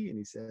comes Ali, and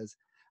he says,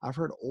 I've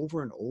heard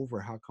over and over,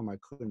 how come I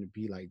couldn't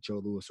be like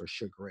Joe Louis or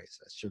Sugar Ray?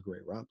 So that's Sugar Ray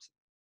Robinson.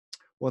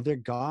 Well, they're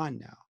gone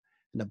now,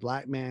 and the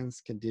black man's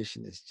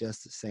condition is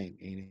just the same,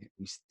 ain't it?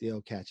 We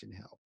still catching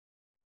hell.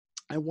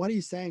 And what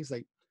he's saying is,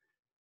 like,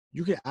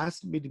 you could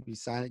ask me to be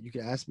silent. You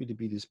could ask me to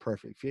be this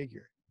perfect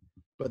figure.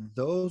 But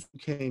those who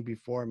came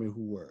before me,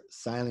 who were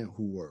silent,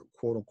 who were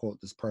quote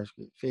unquote this perfect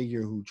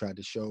figure, who tried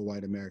to show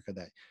white America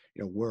that,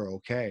 we're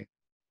okay,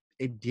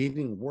 it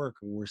didn't work,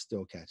 and we're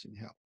still catching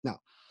hell. Now,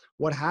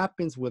 what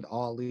happens with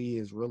Ali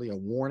is really a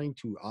warning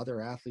to other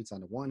athletes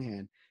on the one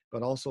hand,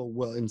 but also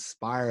will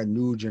inspire a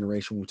new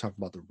generation when we talk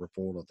about the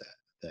revolt of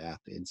the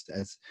athletes.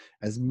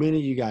 As many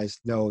of you guys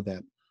know,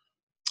 that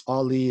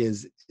Ali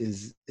is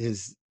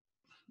his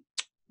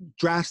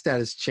draft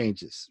status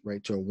changes,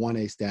 right, to a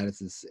 1A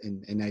status in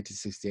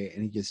 1968,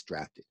 and he gets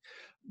drafted.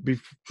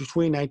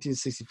 Between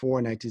 1964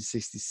 and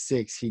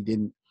 1966, he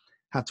didn't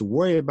have to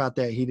worry about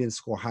that. He didn't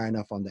score high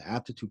enough on the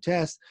aptitude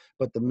test,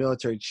 but the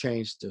military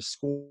changed their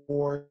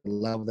score, the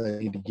level that they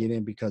need to get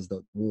in, because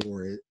the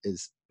war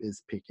is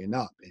picking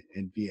up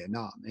in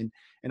Vietnam. And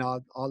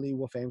Ali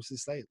will famously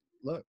say,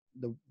 look,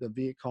 the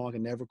Viet Cong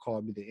can never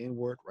call me the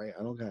N-word, right?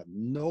 I don't have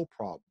no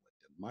problem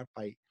with them. My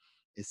fight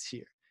is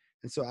here.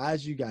 And so,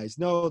 as you guys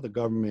know, the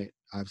government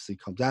obviously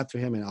comes after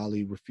him, and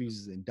Ali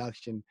refuses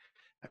induction.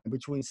 And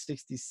between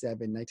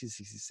 1967 and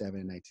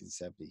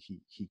 1970,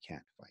 he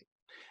can't fight.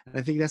 And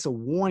I think that's a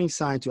warning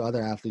sign to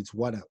other athletes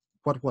what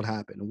will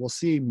happen. And we'll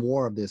see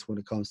more of this when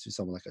it comes to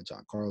someone like a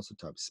John Carlos or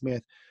Tubby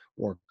Smith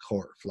or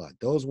Court Flood.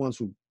 Those ones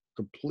who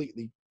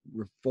completely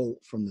revolt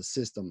from the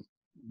system,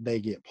 they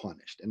get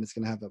punished. And it's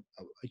going to have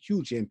a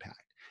huge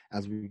impact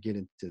as we get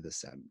into the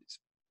 70s.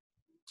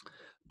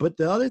 But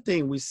the other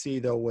thing we see,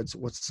 though,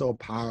 what's so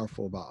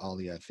powerful about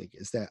Ali, I think,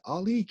 is that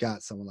Ali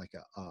got someone like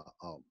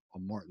a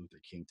Martin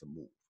Luther King to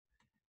move.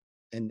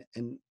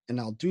 And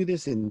I'll do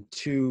this in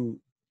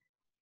two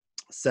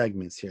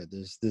segments here.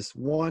 There's this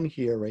one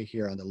here, right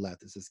here on the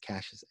left. This is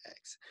Cassius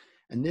X,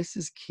 and this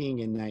is King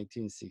in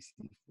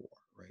 1964,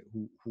 right?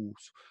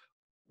 Who's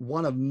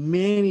one of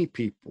many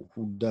people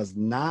who does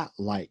not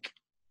like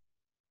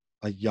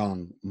a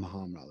young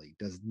Muhammad Ali,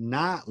 does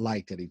not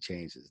like that he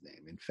changed his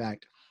name. In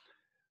fact,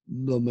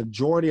 the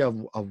majority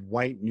of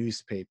white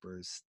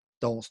newspapers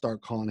don't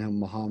start calling him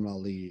Muhammad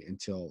Ali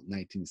until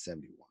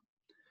 1971.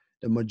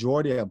 The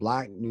majority of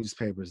black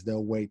newspapers,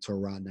 they'll wait till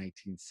around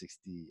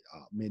 1960,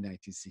 mid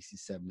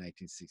 1967,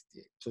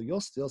 1968. So you'll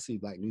still see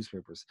black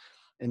newspapers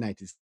in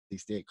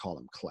 1968 call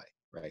him Clay,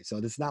 right? So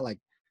it's not like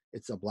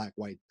it's a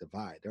black-white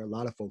divide. There are a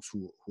lot of folks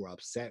who are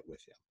upset with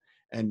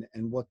him.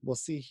 And what we'll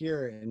see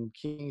here, and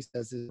King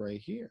says this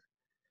right here,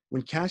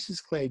 when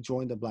Cassius Clay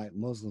joined the black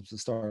Muslims and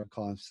started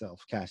calling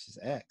himself Cassius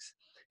X,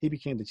 he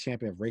became the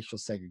champion of racial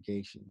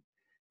segregation.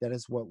 That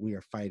is what we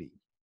are fighting.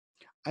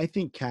 I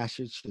think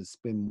Cassius should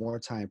spend more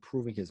time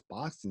proving his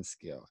boxing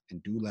skill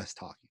and do less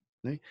talking.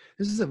 Right?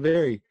 This is a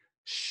very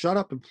shut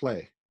up and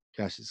play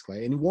Cassius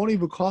Clay, and he won't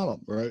even call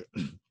him, right,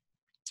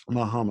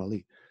 Muhammad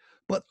Ali.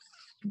 But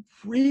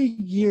 3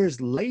 years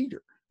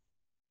later,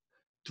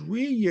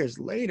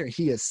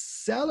 he is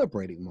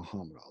celebrating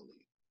Muhammad Ali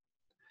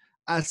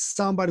as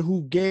somebody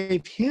who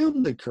gave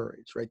him the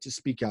courage, right, to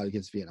speak out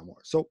against Vietnam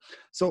War. So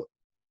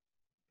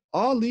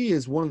Ali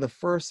is one of the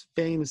first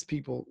famous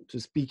people to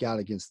speak out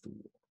against the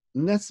war.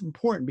 And that's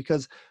important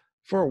because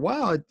for a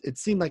while, it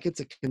seemed like it's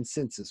a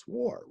consensus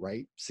war,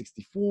 right?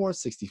 64,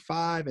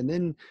 65. And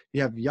then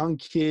you have young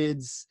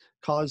kids,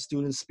 college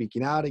students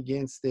speaking out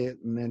against it.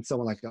 And then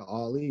someone like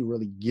Ali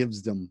really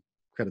gives them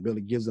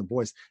credibility, gives them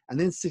voice. And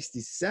then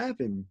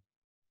 67,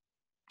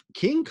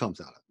 King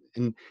comes out of it.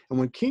 And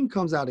when King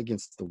comes out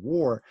against the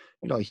war,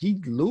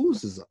 he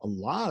loses a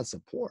lot of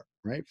support,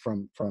 right?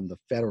 From the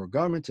federal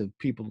government to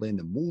people in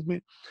the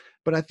movement.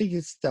 But I think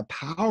it's the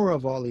power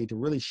of Ali to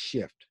really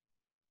shift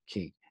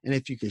King. And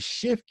if you could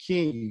shift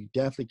King, you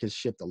definitely could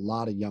shift a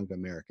lot of young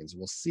Americans.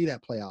 We'll see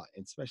that play out,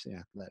 especially in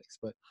athletics.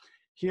 But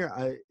here,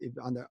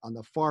 on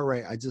the far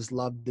right, I just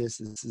love this.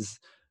 This is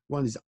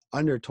one of these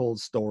undertold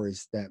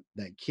stories that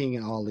King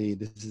and Ali.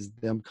 This is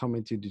them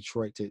coming to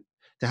Detroit to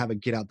have a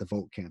get out the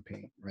vote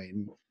campaign, right?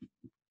 And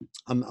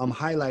I'm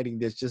highlighting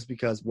this just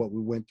because what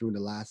we went through in the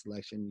last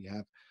election. You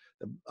have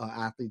the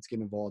athletes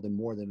get involved in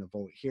more than a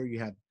vote. Here you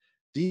have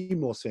the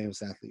most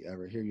famous athlete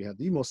ever. Here you have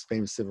the most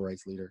famous civil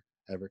rights leader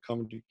ever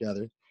coming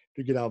together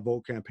to get out a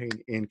vote campaign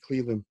in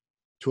Cleveland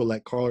to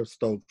elect Carl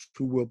Stokes,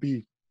 who will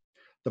be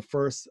the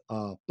first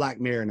black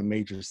mayor in a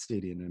major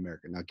city in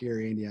America. Now,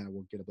 Gary, Indiana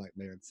will get a black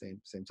mayor at the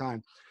same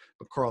time,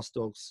 but Carl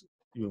Stokes,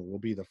 will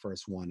be the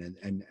first one.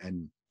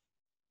 And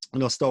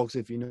Stokes,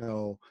 if you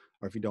know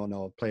or if you don't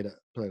know, played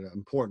an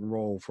important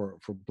role for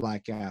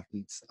black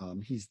athletes.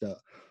 He's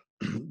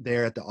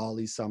there at the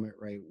Ali Summit,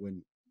 right,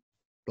 when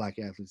black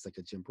athletes like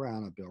a Jim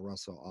Brown or Bill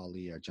Russell,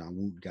 Ali or John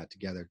Wooten got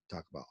together to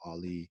talk about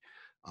Ali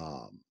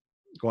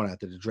going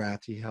after the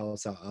draft. He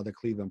helps out other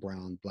Cleveland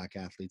Brown black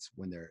athletes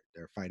when they're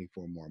fighting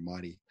for more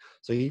money.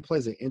 So he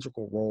plays an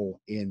integral role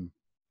in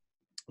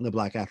the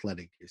black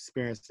athletic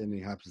experience, and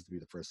he happens to be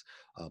the first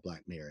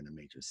black mayor in a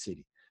major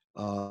city.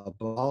 But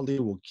Ali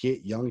will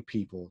get young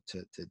people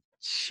to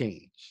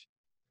change,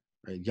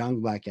 right?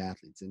 Young black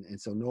athletes.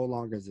 And so no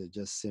longer is it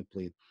just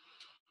simply,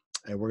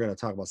 and we're going to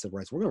talk about civil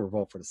rights. We're going to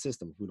revolt for the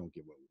system if we don't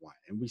get what we want.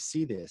 And we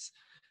see this.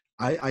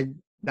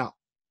 Now,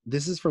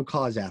 this is from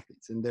college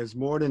athletes, and there's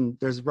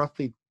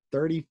roughly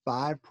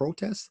 35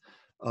 protests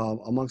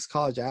amongst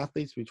college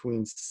athletes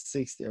between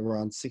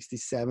around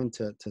 67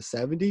 to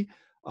 70.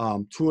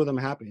 Two of them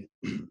happen,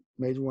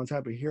 major ones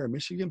happen here in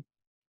Michigan.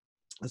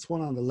 This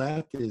one on the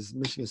left is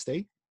Michigan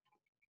State.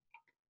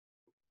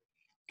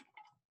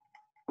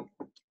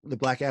 The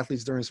black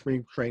athletes during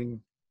spring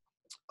training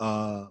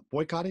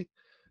boycotted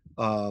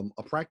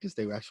a practice.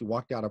 They actually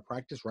walked out of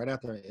practice right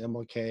after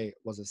MLK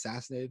was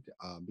assassinated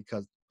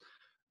because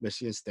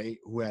Michigan State,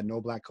 who had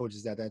no black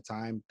coaches at that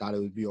time, thought it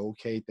would be an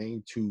okay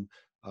thing to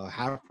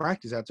have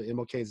practice after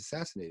MLK is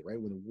assassinated,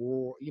 right? When the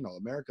war,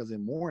 America's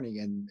in mourning,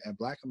 and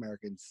black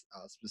Americans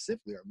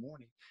specifically are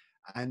mourning.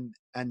 And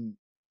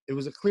it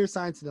was a clear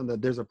sign to them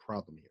that there's a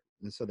problem here.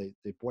 And so they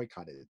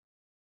boycotted it.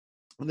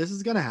 And this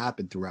is going to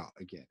happen throughout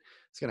again.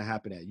 It's going to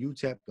happen at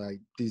UTEP. Like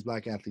these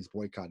black athletes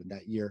boycotted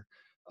that year.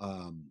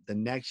 The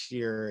next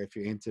year, if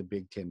you're into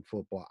Big Ten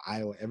football,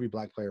 every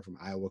black player from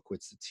Iowa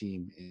quits the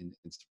team in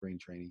spring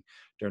training.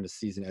 During the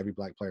season, every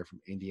black player from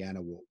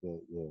Indiana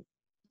will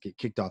get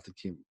kicked off the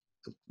team.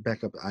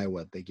 Back up to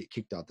Iowa, they get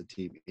kicked off the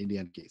team.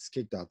 Indiana gets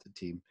kicked off the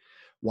team.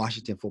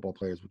 Washington football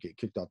players will get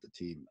kicked off the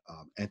team.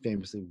 And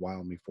famously,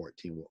 Wyoming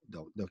 14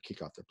 they'll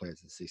kick off their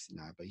players in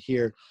 69. But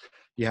here,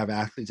 you have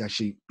athletes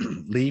actually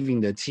leaving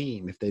the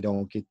team if they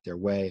don't get their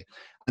way.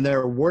 And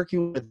they're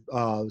working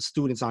with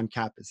students on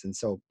campus. And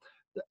so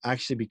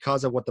actually,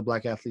 because of what the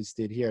black athletes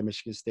did here at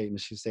Michigan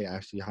State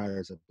actually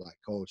hires a black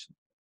coach.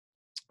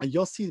 And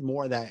you'll see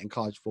more of that in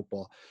college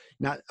football,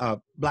 not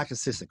black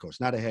assistant coach,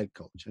 not a head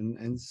coach.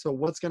 And so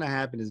what's going to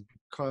happen is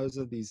because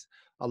of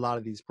a lot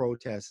of these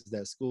protests, is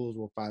that schools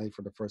will finally,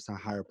 for the first time,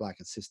 hire black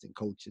assistant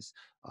coaches.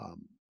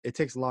 It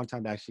takes a long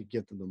time to actually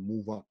get them to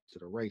move up to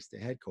the ranks, the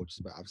head coaches,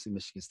 but obviously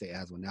Michigan State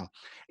has one now.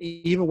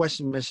 Even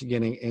Western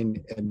Michigan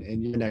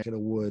in your neck of the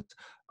woods,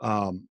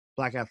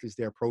 black athletes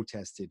there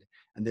protested,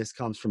 and this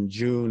comes from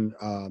June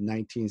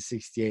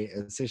 1968.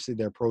 Essentially,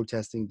 they're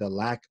protesting the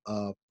lack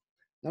of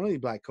not only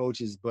black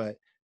coaches, but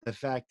the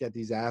fact that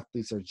these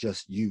athletes are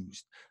just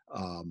used,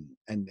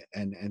 and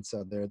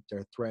so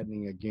they're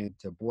threatening again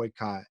to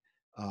boycott.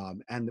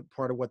 And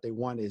part of what they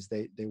want is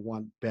they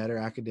want better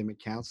academic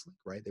counseling,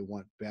 right? They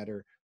want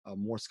better,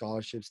 more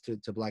scholarships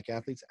to black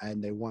athletes,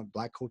 and they want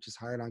black coaches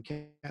hired on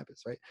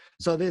campus, right?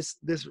 So this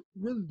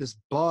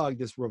bug,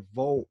 this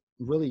revolt,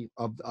 really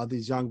of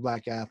these young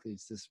black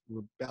athletes, this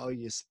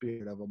rebellious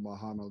spirit of a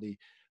Muhammad Ali,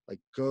 like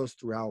goes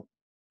throughout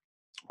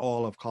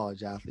all of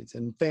college athletes.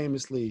 And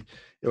famously,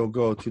 it will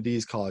go to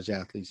these college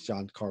athletes,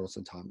 John Carlos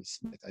and Tommy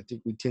Smith. I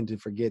think we tend to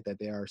forget that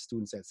they are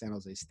students at San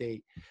Jose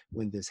State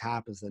when this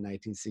happens, the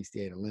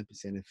 1968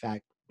 Olympics. And in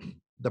fact,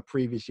 the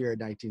previous year,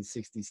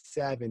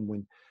 1967,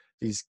 when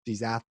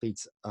these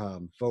athletes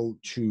vote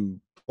to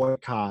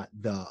boycott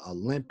the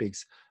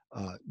Olympics,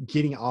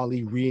 getting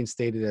Ali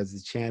reinstated as the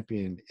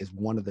champion is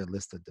one of their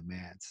list of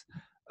demands.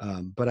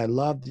 But I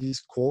love these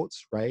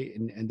quotes, right?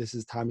 And this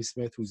is Tommy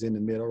Smith, who's in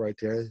the middle right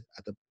there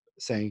at the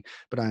saying,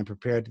 but I am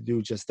prepared to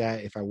do just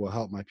that if I will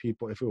help my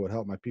people, if it would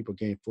help my people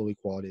gain full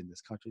equality in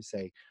this country.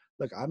 Say,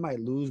 look, I might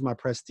lose my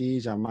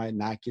prestige, I might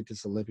not get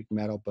this Olympic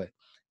medal, but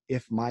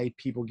if my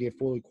people get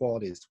full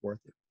equality, it's worth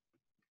it.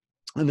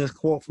 And this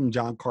quote from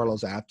John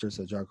Carlos after,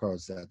 so John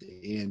Carlos at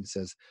the end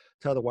says,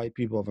 tell the white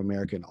people of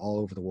America and all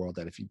over the world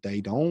that if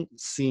they don't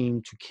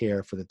seem to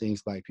care for the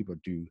things black people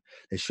do,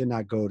 they should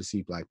not go to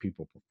see black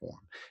people perform.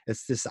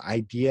 It's this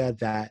idea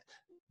that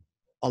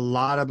a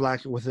lot of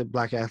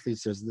black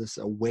athletes, there's this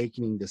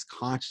awakening, this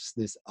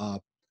consciousness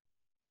of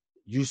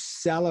you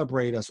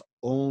celebrate us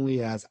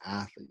only as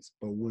athletes,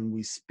 but when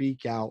we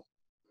speak out,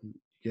 you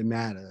get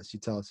mad at us. You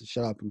tell us to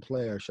shut up and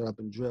play or shut up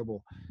and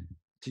dribble,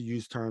 to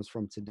use terms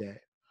from today.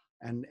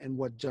 And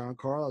what John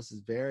Carlos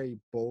is very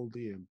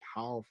boldly and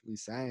powerfully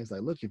saying is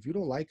like, look, if you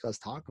don't like us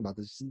talking about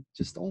this,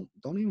 just don't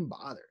even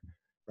bother,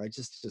 right?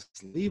 Just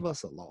leave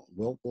us alone.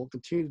 We'll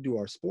continue to do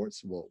our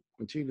sports. We'll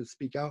continue to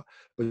speak out,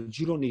 but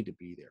you don't need to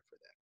be there for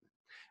that.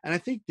 And I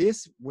think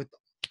this, with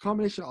the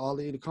combination of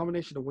Ali, the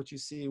combination of what you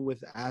see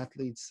with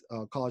athletes,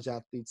 college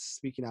athletes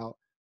speaking out,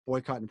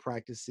 boycotting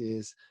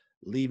practices,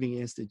 leaving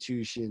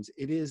institutions,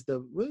 it is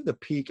really the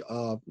peak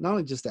of not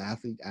only just the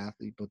athlete,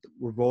 but the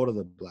revolt of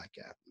the black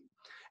athlete.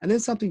 And then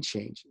something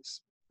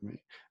changes, right?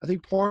 I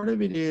think part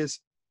of it is,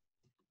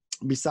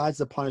 besides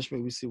the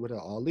punishment we see with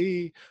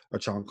Ali or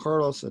John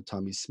Carlos or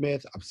Tommy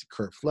Smith, obviously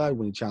Kurt Flood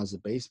when he challenged the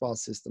baseball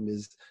system,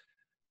 is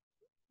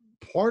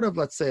part of,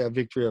 let's say, a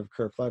victory of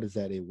Kurt Flood is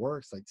that it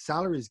works. Like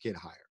salaries get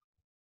higher,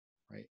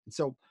 right? And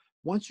so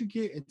once you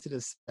get into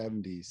the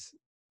 70s,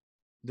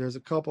 there's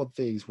a couple of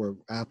things where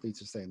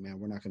athletes are saying,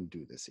 man, we're not going to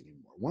do this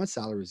anymore. Once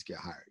salaries get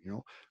higher,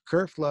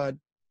 Kurt Flood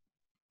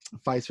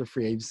fights for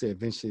free agency.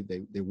 Eventually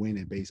they win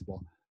in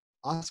baseball.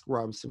 Oscar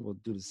Robertson will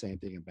do the same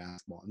thing in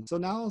basketball. And so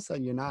now all of a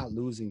sudden you're not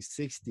losing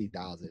 $60,000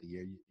 a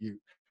year. You're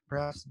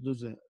perhaps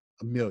losing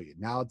 $1 million.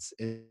 Now it's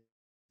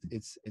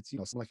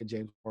something like a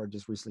James Harden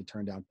just recently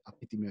turned down a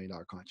 $50 million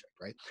contract,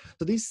 right?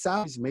 So these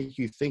salaries make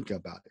you think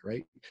about it,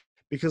 right?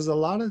 Because a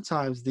lot of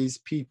times these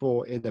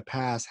people in the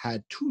past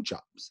had two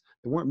jobs.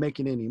 They weren't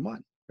making any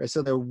money, right?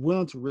 So they're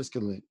willing to risk a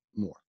little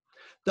more.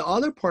 The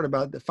other part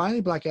about it, finally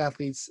black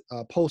athletes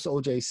post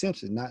O.J.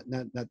 Simpson, not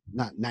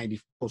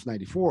 90 post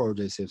 94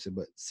 O.J. Simpson,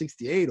 but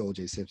 68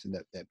 O.J. Simpson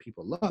that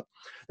people love,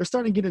 they're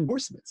starting to get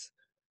endorsements.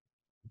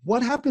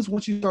 What happens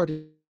once you start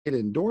to get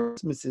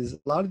endorsements is a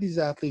lot of these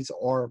athletes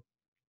are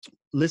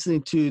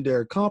listening to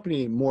their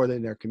company more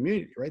than their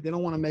community, right? They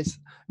don't want to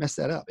mess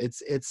that up.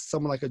 It's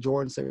someone like a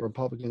Jordan say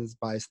Republicans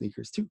buy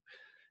sneakers too.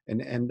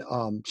 And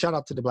shout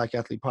out to the Black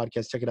Athlete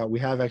Podcast. Check it out. We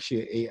have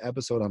actually a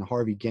episode on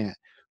Harvey Gantt,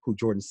 who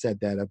Jordan said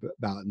that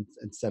about,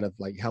 instead of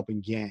like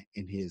helping Gantt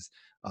in his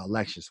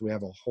election. So we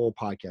have a whole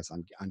podcast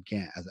on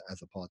Gantt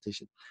as a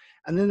politician.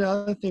 And then the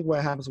other thing,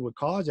 what happens with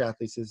college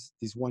athletes is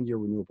these 1-year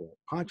renewable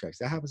contracts.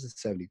 That happens in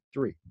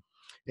 73.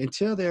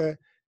 Until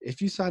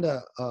if you sign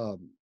a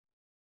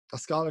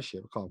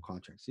scholarship, we call them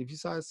contracts. If you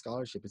sign a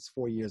scholarship, it's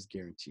 4 years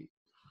guaranteed.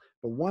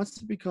 But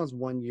once it becomes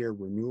 1 year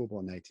renewable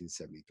in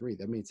 1973,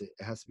 that means it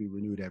has to be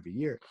renewed every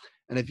year.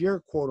 And if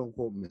you're quote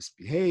unquote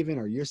misbehaving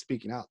or you're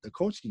speaking out, the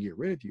coach can get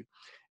rid of you.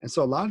 And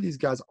so a lot of these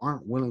guys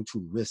aren't willing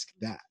to risk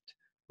that,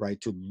 right?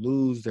 To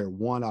lose their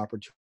one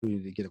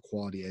opportunity to get a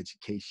quality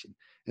education.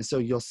 And so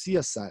you'll see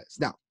a size.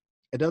 Now,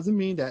 it doesn't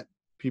mean that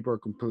people are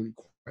completely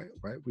quiet,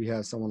 right? We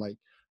have someone like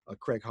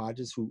Craig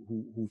Hodges,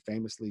 who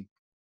famously,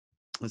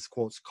 his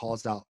quotes,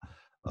 calls out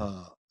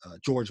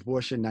George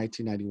Bush in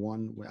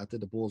 1991. After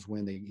the Bulls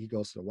win, he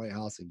goes to the White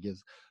House and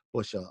gives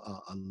Bush a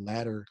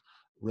letter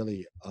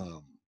really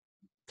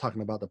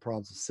talking about the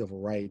problems of civil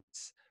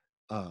rights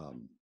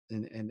um,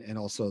 and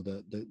also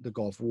the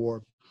Gulf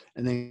War,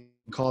 and then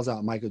calls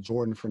out Michael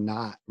Jordan for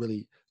not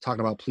really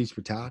talking about police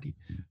brutality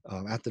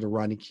after the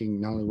Rodney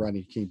King, not only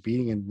Rodney King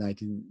beating in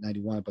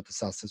 1991, but the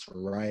South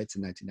Central riots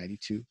in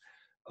 1992.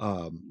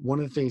 One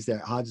of the things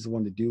that Hodges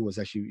wanted to do was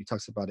actually, he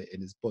talks about it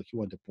in his book, he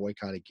wanted to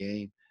boycott a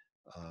game,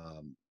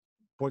 um,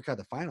 boycott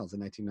the finals in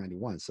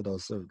 1991. So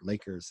those are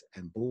Lakers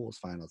and Bulls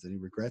finals, and he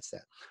regrets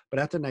that. But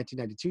after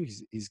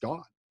 1992, he's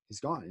gone. He's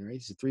gone. Right?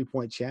 He's a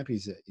 3-point champ.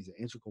 He's an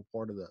integral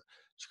part of the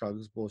Chicago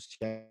Bulls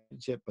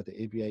championship. But the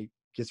NBA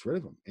gets rid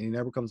of him, and he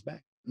never comes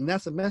back. And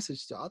that's a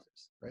message to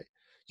others, right?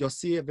 You'll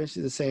see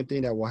eventually the same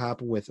thing that will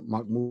happen with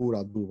Mahmoud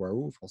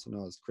Abdul-Rauf, also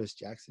known as Chris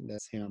Jackson.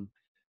 That's him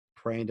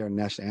praying during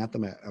the national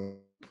anthem at a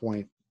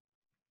point.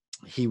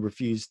 He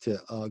refused to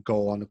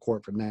go on the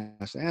court for the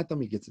national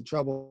anthem. He gets in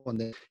trouble, and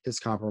then his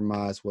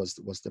compromise was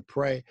to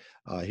pray.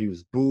 He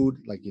was booed.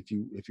 Like if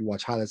you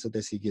watch highlights of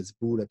this, he gets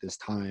booed at this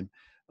time.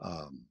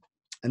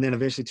 And then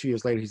eventually 2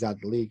 years later, he's out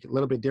of the league. A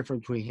little bit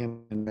different between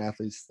him and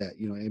athletes that,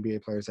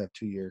 NBA players have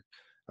 2 year,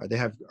 they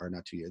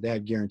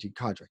have guaranteed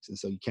contracts. And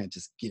so you can't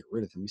just get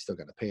rid of him. You still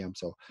got to pay him.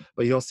 So,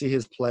 but you'll see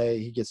his play.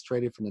 He gets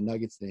traded from the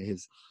Nuggets, and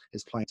his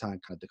playing time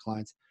kind of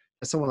declines.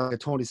 Someone like a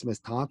Tony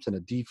Smith-Thompson,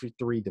 a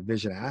D3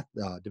 Division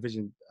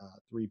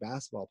three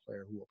basketball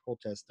player who will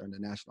protest during the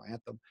national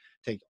anthem,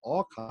 take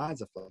all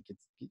kinds of flack,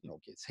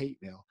 gets hate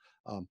mail.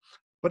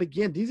 But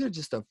again, these are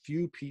just a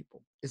few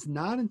people. It's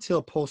not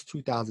until post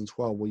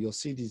 2012 where you'll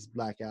see these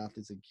black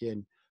athletes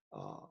again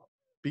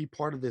be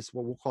part of this,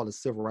 what we'll call the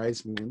civil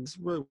rights movement. This is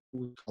really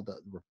what we call the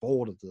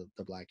revolt of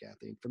the black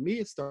athlete. For me,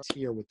 it starts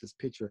here with this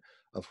picture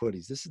of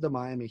hoodies. This is the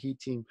Miami Heat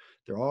team.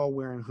 They're all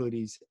wearing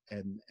hoodies,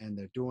 and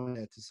they're doing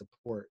that to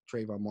support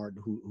Trayvon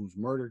Martin, who's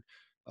murdered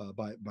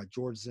by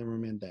George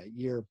Zimmerman that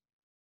year.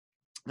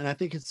 And I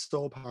think it's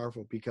so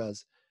powerful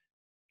because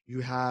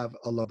you have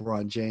a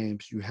LeBron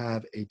James, you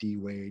have a D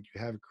Wade,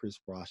 you have a Chris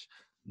Bosh,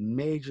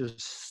 major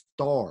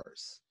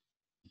stars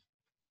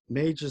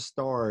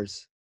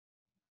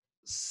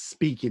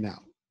speaking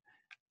out.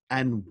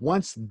 And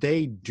once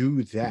they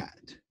do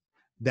that,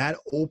 that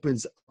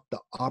opens up the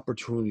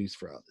opportunities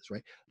for others,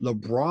 right?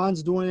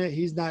 LeBron's doing it.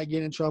 He's not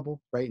getting in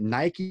trouble, right?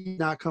 Nike's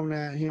not coming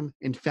at him.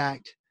 In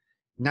fact,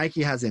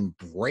 Nike has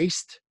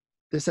embraced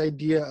this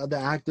idea of the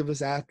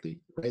activist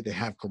athlete, right? They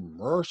have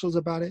commercials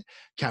about it.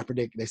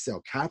 Kaepernick, they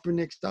sell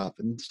Kaepernick stuff.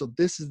 And so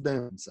this is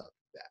them stuff,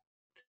 that,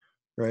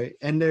 right?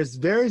 And there's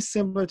very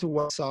similar to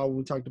what I saw when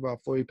we talked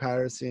about Floyd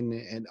Patterson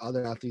and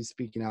other athletes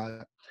speaking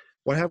out.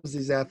 What happens to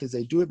these athletes?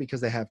 They do it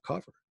because they have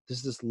cover.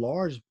 There's this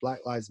large Black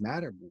Lives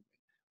Matter movement.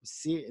 We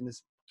see it in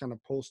this kind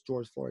of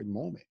post-George Floyd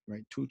moment,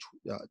 right?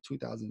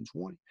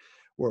 2020,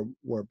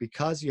 where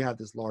because you have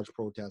this large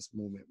protest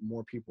movement,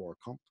 more people are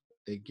comfortable.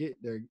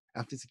 Their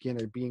athletes again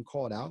are being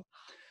called out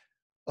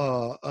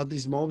of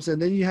these moments,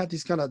 and then you have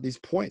these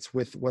points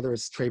with whether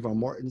it's Trayvon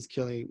Martin's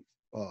killing,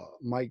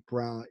 Mike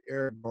Brown,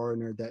 Eric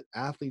Gardner, that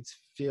athletes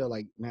feel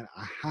like, man,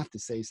 I have to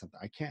say something.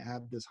 I can't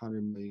have this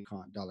 $100 million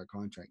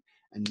contract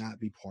and not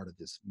be part of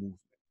this movement.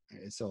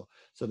 Right? So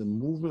the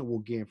movement will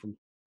gain from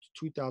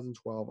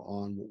 2012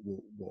 on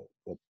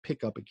will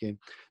pick up again.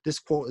 This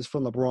quote is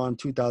from LeBron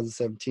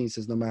 2017.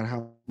 Says, no matter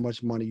how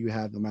much money you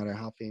have, no matter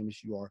how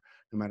famous you are,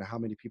 no matter how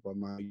many people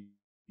admire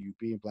you,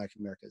 being Black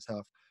in America is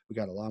tough. We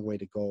got a long way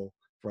to go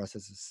for us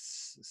as a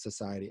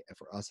society and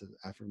for us as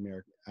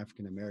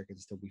African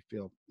Americans until we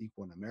feel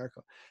equal in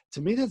America.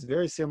 To me, that's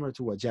very similar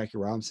to what Jackie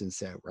Robinson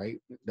said, right?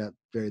 That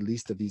very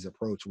least of these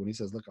approach when he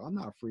says, look, I'm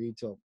not free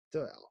till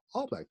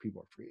all Black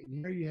people are free. And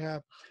here you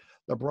have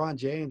LeBron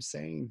James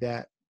saying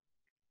that,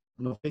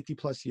 50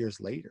 plus years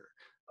later.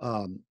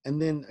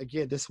 And then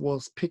again, this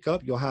will pick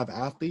up. You'll have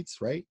athletes,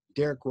 right?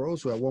 Derrick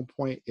Rose, who at one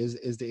point is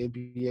the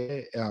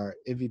NBA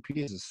MVP,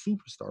 is a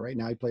superstar. Right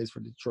now, he plays for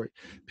Detroit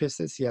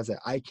Pistons. He has an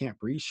 "I Can't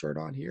Breathe" shirt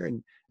on here,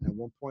 and at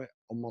one point,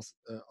 almost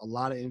a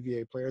lot of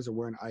NBA players are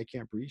wearing "I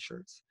Can't Breathe"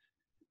 shirts.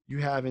 You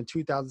have in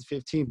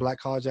 2015 Black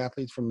college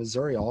athletes from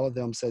Missouri. All of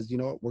them says,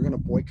 we're going to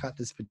boycott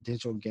this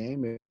potential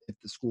game if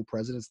the school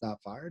president's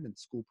not fired, and the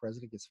school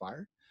president gets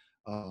fired.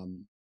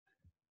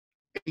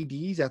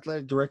 ADs,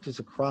 athletic directors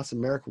across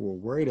America, were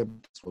worried about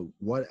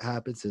what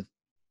happens if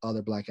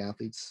other Black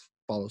athletes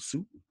follow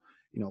suit.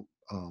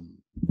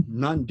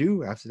 None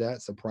do after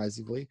that,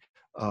 surprisingly.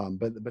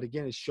 But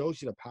again, it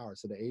shows you the power.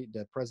 So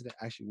the president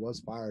actually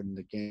was fired in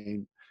the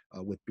game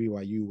with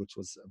BYU, which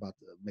was about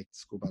to make the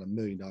school about $1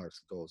 million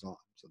goes on.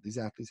 So these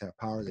athletes have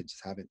power. They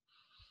just haven't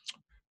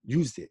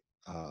used it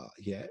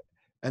yet.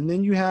 And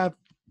then you have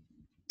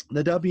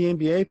the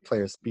WNBA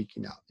players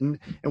speaking out. And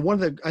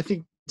one of I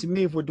think, to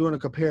me, if we're doing a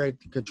compare and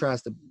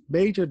contrast, the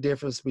major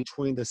difference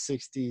between the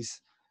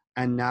 60s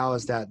and now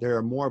is that there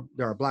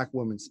are Black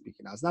women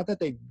speaking out. It's not that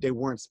they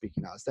weren't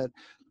speaking out. It's that,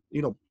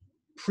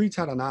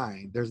 pre-Title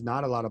IX, there's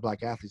not a lot of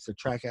Black athletes. The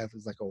track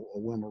athletes like a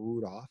Wilma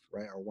Rudolph,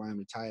 right, or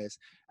Wyoming Tyus,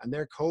 and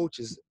their coach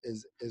is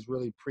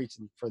really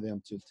preaching for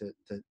them to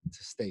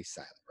stay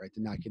silent, right,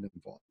 to not get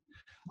involved.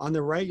 On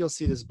the right, you'll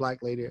see this Black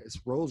lady. It's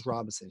Rose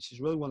Robinson.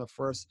 She's really one of the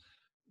first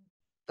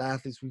the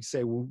athletes we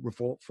say will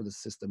revolt for the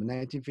system. In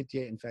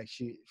 1958, in fact,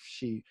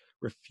 she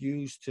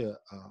refused to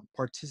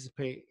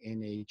participate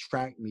in a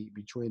track meet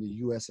between the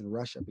U.S. and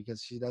Russia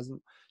because she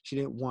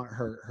didn't want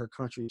her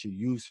country to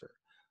use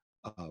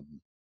her. Um,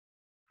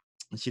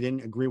 she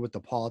didn't agree with the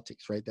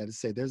politics, right? That is,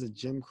 say there's a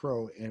Jim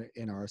Crow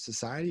in our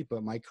society,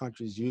 but my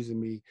country is using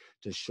me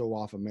to show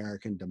off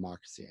American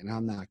democracy, and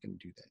I'm not going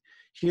to do that.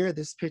 Here,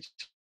 this picture,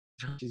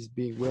 she's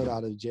being wheeled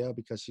out of jail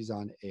because she's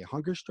on a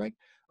hunger strike.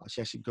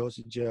 She actually goes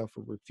to jail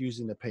for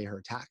refusing to pay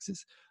her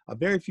taxes.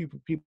 Very few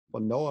people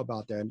know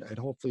about that, and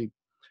hopefully,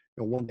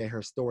 one day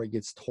her story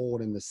gets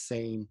told in the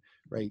same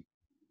right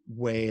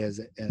way as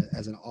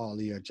an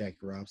Althea or Jackie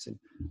Robinson.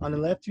 On the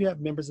left, you have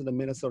members of the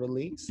Minnesota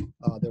Lynx.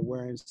 They're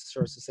wearing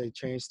shirts to say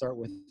 "Change Start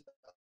with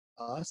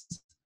Us."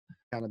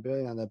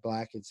 Accountability. On the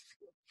black, it's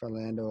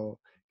Fernando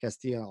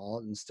Castillo,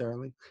 Alton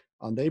Sterling.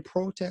 They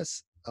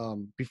protest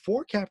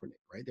before Kaepernick,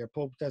 right? They're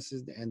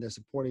protesting and they're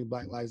supporting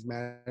Black Lives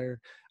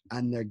Matter,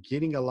 and they're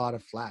getting a lot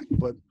of flack.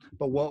 But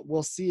what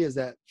we'll see is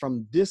that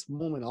from this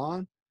moment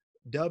on,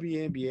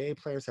 WNBA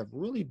players have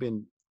really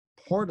been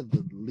part of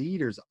the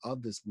leaders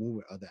of this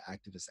movement of the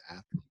activist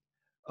athlete.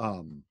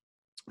 Um,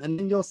 and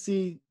then you'll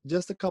see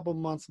just a couple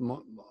months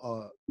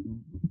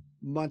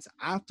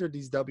after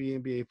these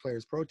WNBA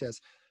players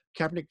protest,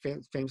 Kaepernick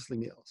famously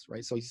kneels,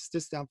 right? So he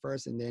sits down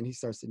first and then he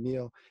starts to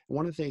kneel. And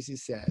one of the things he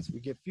says,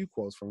 we get few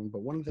quotes from him,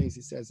 but one of the things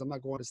he says, I'm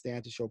not going to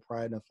stand to show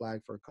pride in a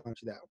flag for a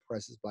country that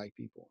oppresses Black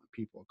people and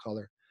people of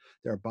color.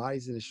 There are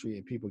bodies in the street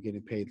and people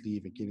getting paid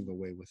leave and getting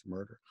away with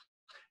murder.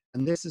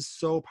 And this is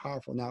so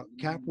powerful. Now,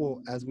 Cap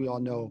will, as we all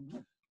know,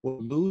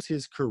 will lose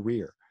his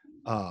career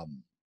after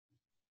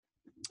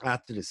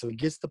this. So he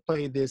gets to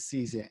play this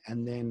season,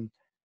 and then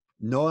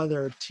no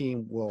other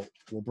team will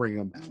bring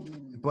him back.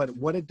 But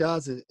what it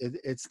does is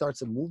it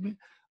starts a movement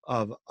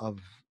of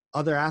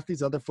other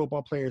athletes, other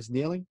football players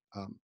kneeling.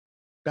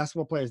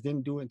 Basketball players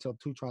didn't do it until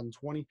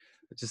 2020,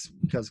 just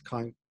because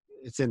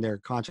it's in their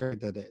contract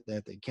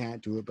that they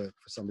can't do it. But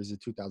for some reason,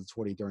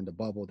 2020 during the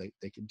bubble,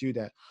 they can do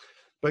that.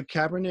 But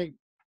Kaepernick,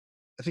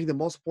 I think the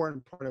most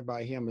important part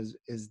about him is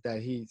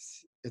that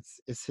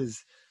it's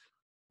his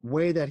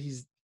way that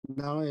he's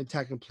not only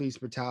attacking police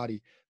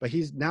brutality, but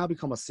he's now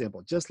become a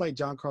symbol. Just like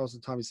John Carlos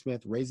and Tommy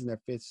Smith raising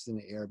their fists in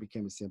the air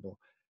became a symbol,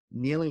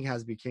 kneeling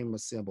has become a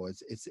symbol.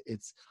 It's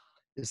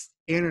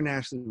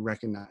internationally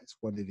recognized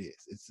what it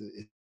is. It's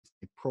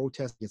a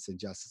protest against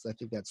injustice. I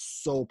think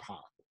that's so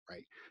powerful,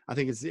 right? I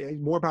think it's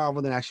more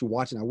powerful than actually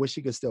watching. I wish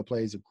he could still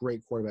play. He's a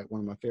great quarterback,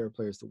 one of my favorite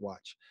players to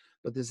watch.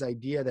 But this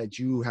idea that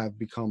you have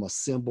become a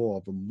symbol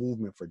of a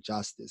movement for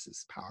justice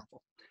is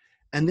powerful.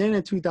 And then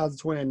in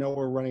 2020, I know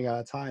we're running out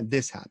of time,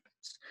 this happens.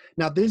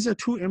 Now, these are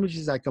two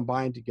images I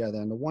combined together.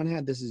 On the one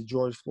hand, this is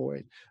George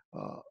Floyd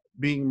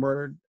being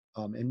murdered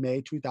in May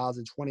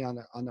 2020.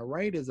 On the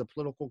right is a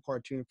political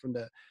cartoon from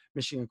the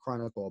Michigan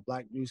Chronicle, a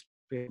Black newspaper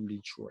in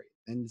Detroit.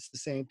 And it's the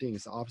same thing.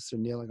 It's an officer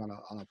kneeling on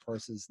a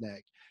person's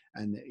neck,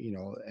 and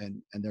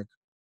they're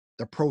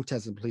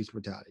protesting police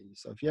brutality.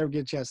 So if you ever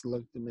get a chance to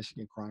look at the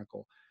Michigan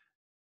Chronicle,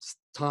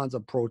 tons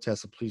of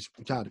protests of police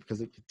brutality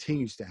because it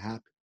continues to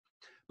happen.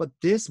 But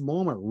this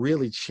moment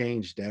really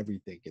changed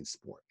everything in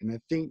sport. And I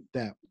think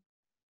that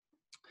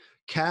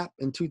Cap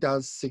in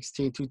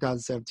 2016,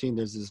 2017,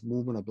 there's this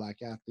movement of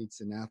Black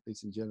athletes and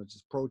athletes in general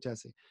just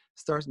protesting,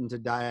 starting to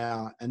die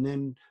out. And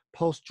then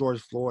post George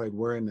Floyd,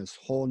 we're in this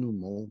whole new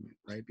moment,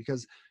 right?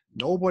 Because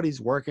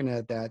nobody's working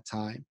at that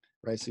time,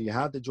 right? So you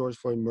have the George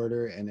Floyd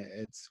murder and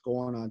it's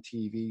going on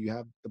TV. You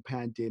have the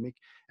pandemic.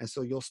 And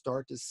so you'll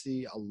start to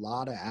see a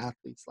lot of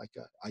athletes like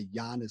a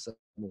Giannis of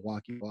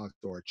Milwaukee Bucks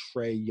or a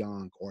Trey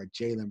Young or a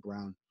Jaylen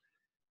Brown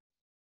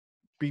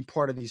be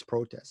part of these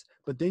protests.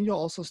 But then you'll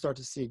also start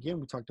to see, again,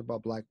 we talked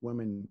about Black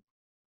women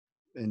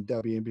and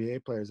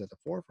WNBA players at the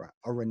forefront.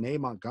 A Renee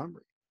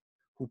Montgomery,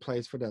 who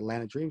plays for the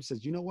Atlanta Dream,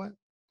 says, you know what?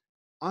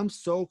 I'm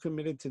so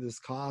committed to this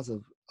cause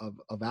of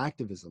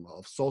activism,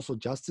 of social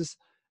justice,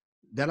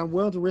 that I'm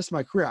willing to risk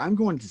my career. I'm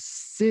going to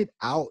sit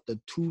out the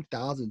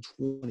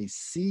 2020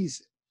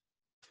 season.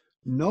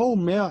 No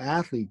male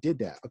athlete did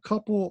that. A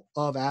couple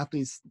of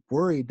athletes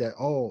worried that,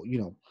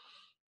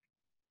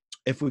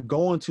 if we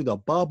go into the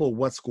bubble,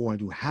 what's going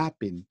to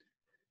happen?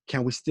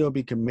 Can we still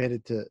be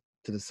committed to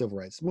the civil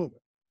rights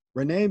movement?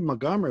 Renee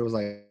Montgomery was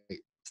like,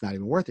 it's not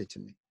even worth it to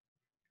me.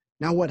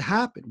 Now, what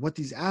happened, what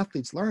these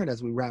athletes learned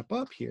as we wrap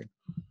up here,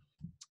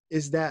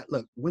 is that,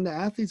 look, when the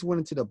athletes went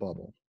into the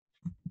bubble,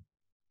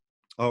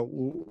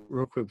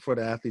 real quick before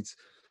the athletes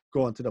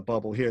go into the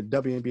bubble here,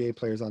 WNBA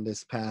players on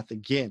this path,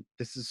 again,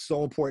 this is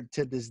so important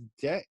to this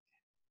day,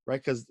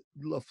 right? Because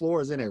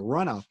LaFleur is in a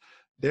runoff.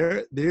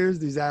 There's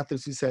these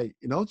athletes who say,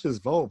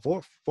 just vote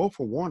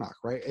for Warnock,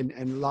 right? And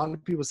a lot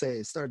of people say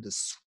it started to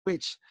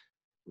switch,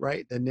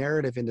 right? The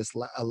narrative in this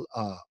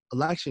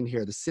election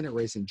here, the Senate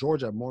race in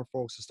Georgia, more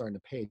folks are starting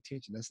to pay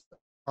attention. That's the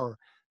power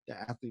the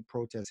athlete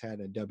protest had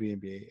and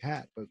WNBA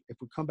had. But if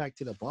we come back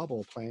to the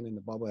bubble, playing in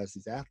the bubble as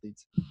these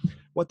athletes,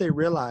 what they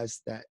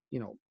realized that,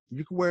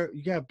 you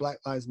can have Black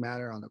Lives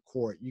Matter on the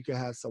court. You can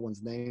have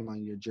someone's name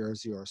on your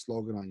jersey or a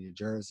slogan on your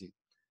jersey.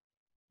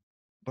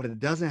 but it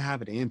doesn't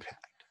have an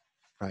impact,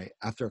 right?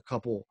 After a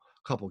couple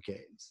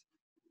games.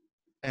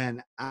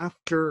 And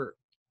after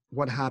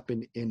what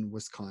happened in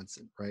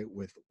Wisconsin, right,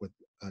 with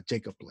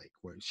Jacob Blake,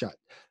 where he shot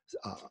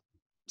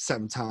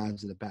 7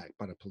 times in the back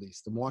by the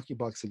police, the Milwaukee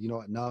Bucks said, you know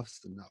what,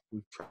 enough's enough.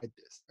 We've tried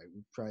this, right?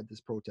 We've tried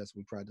this protest,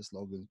 we've tried the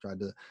slogans, we've tried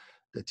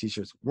the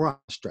t-shirts. We're on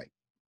strike.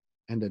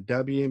 And the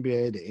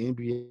WNBA,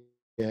 the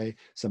NBA,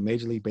 some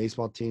Major League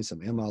Baseball teams,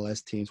 some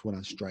MLS teams went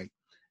on strike.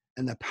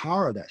 And the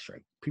power of that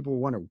strike, people were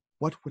wondering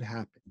what would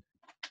happen.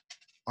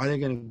 Are they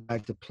going to go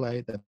back to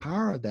play? The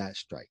power of that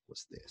strike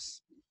was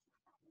this.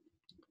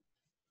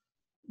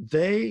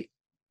 They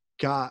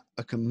got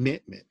a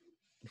commitment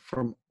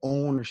from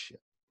ownership,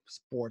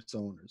 sports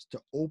owners, to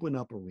open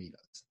up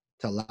arenas,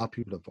 to allow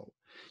people to vote.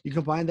 You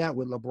combine that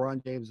with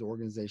LeBron James'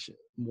 organization,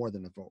 more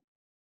than a vote.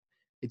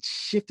 It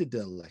shifted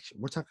the election.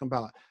 We're talking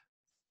about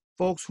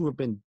folks who have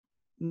been,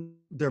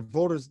 their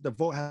voters, the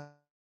vote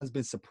has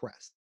been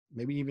suppressed,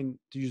 maybe even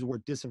to use the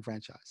word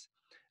disenfranchised.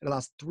 It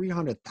allows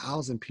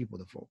 300,000 people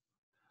to vote.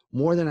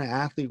 More than an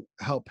athlete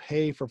helped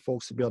pay for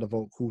folks to be able to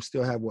vote who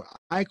still have what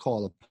I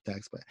call a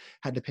tax, but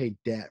had to pay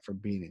debt for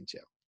being in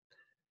jail.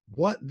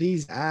 What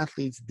these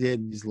athletes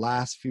did these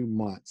last few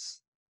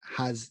months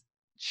has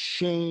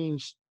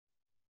changed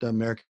the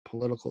American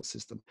political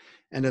system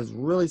and has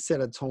really set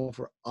a tone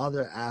for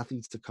other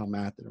athletes to come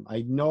after them.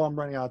 I know I'm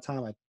running out of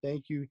time. I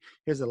thank you.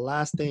 Here's the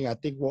last thing. I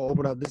think we'll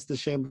open up. This is the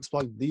shameless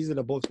plug. These are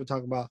the books we're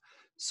talking about.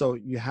 So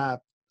you have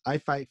I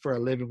Fight for a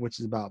Living, which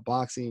is about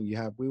boxing. You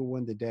have We Will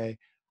Win the Day.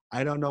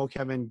 I don't know,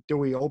 Kevin, do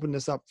we open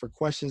this up for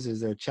questions?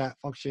 Is there a chat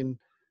function?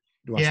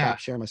 Do I stop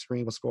sharing my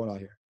screen? What's going on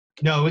here?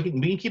 No, we can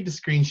keep the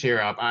screen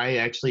share up. I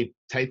actually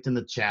typed in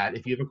the chat.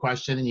 If you have a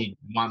question and you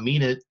want me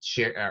to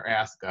share or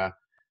ask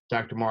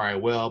Dr. Moore, I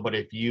will. But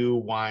if you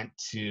want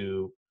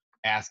to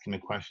ask him a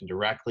question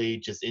directly,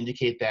 just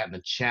indicate that in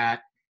the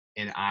chat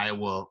and I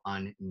will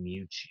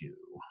unmute you.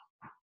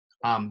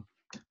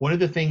 One of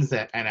the things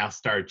that, and I'll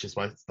start just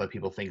to let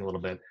people think a little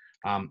bit.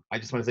 I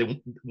just want to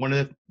say one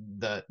of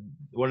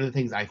the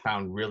things I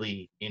found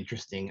really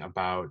interesting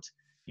about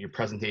your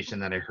presentation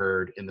that I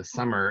heard in the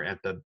summer at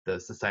the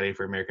Society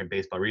for American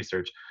Baseball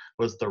Research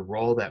was the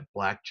role that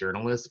Black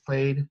journalists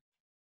played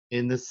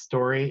in this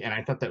story, and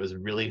I thought that was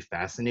really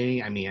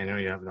fascinating. I mean, I know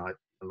you have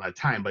a lot of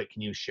time, but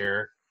can you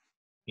share,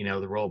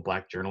 the role of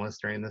Black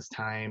journalists during this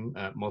time,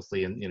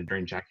 mostly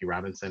during Jackie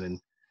Robinson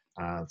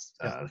and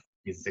the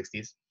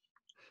 60s?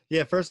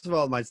 Yeah, first of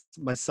all,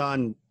 my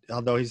son,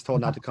 although he's told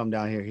not to come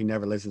down here, he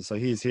never listens. So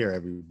he's here,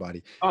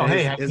 everybody. Oh, and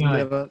hey,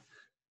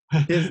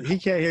 he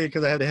can't hear you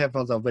because I have the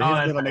headphones on, but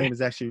his middle name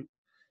is actually,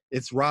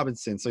 it's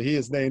Robinson. So he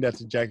is named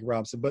after Jackie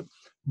Robinson. But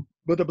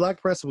the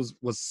Black press was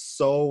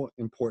so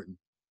important.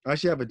 I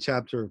actually have a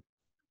chapter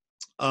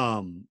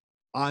on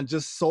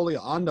just solely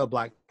on the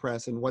Black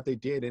press and what they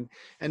did. And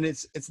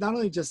it's not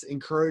only just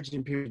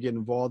encouraging people to get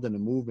involved in the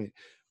movement,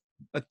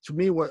 but to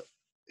me, what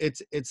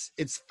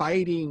it's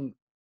fighting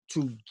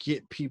to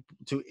get people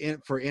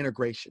for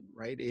integration,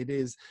 right? It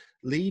is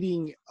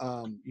leading,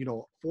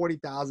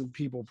 40,000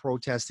 people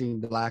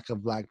protesting the lack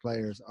of Black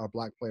players or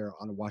Black player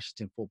on the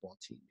Washington football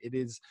team. It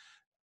is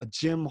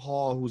Jim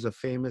Hall, who's a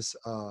famous,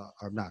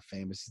 or not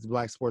famous, he's a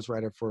Black sports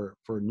writer for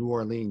New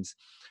Orleans,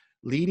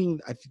 leading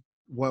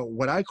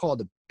what I call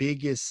the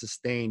biggest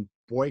sustained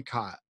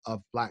boycott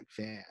of Black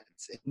fans.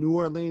 In New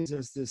Orleans,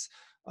 there's this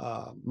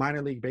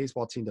minor league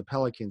baseball team, the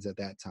Pelicans at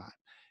that time.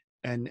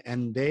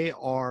 And they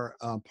are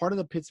part of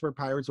the Pittsburgh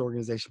Pirates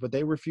organization, but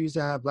they refuse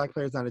to have Black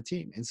players on the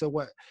team. And so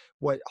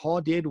what Hall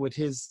did with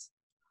his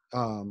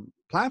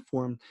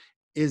platform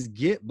is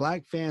get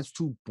Black fans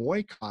to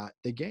boycott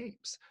the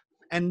games.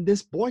 And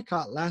this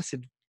boycott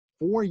lasted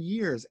 4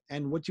 years.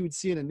 And what you would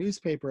see in a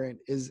newspaper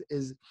is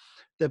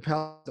the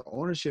Pelicans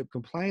ownership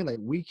complain, like,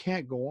 we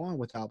can't go on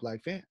without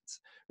Black fans,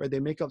 right? They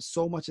make up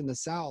so much in the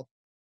South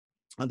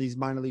on these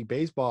minor league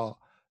baseball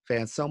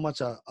fans, so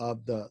much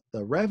of the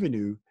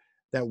revenue,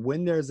 that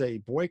when there's a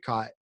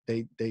boycott,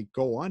 they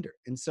go under.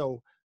 And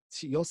so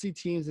you'll see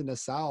teams in the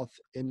South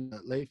in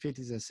the late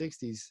 50s and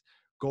 60s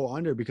go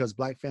under because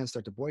Black fans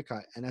start to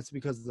boycott. And that's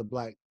because the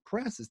Black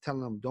press is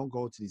telling them, don't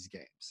go to these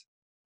games.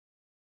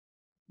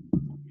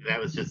 That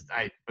was just,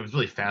 I was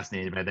really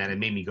fascinated by that. It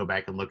made me go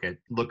back and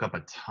look up a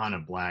ton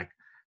of Black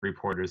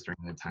reporters during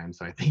that time.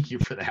 So I thank you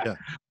for that.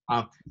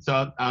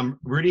 Yeah.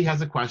 Rudy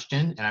has a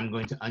question and I'm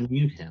going to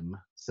unmute him.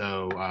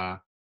 So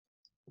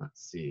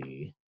let's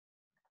see.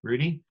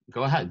 Rudy,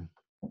 go ahead.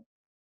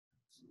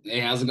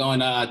 Hey, how's it going,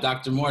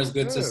 Dr. Moore? It's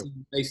good to see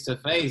you face to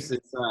face.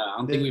 It's I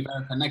don't think we've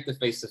ever connected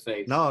face to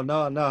face. No.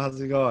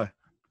 How's it going?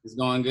 It's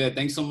going good.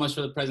 Thanks so much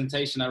for the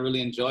presentation. I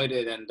really enjoyed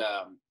it, and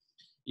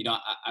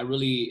I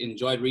really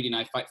enjoyed reading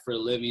I Fight for a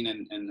Living,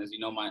 and as you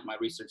know, my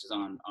research is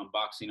on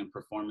boxing and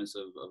performance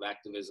of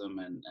activism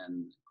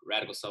and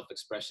radical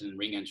self-expression and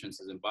ring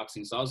entrances in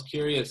boxing. So I was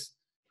curious,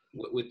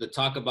 with the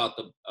talk about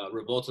the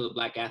revolt of the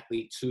Black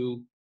athlete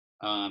too.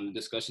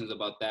 Discussions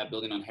about that,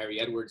 building on Harry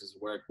Edwards'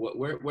 work.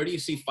 Where do you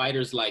see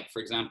fighters like,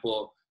 for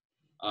example,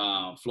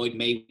 Floyd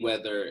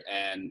Mayweather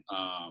and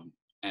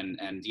and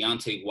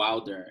Deontay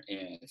Wilder,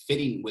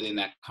 fitting within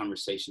that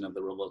conversation of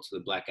the revolt to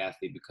the Black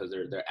athlete, because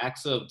their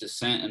acts of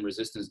dissent and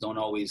resistance don't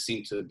always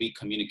seem to be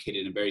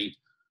communicated in a very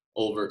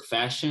overt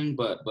fashion.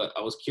 But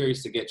I was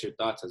curious to get your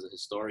thoughts as a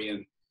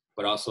historian,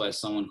 but also as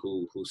someone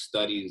who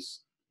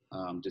studies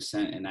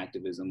dissent and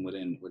activism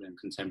within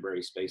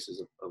contemporary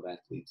spaces of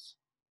athletes.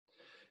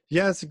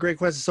 Yeah, it's a great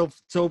question.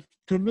 So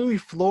to me,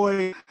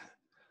 Floyd,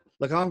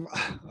 like I'm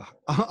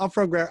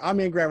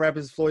in Grand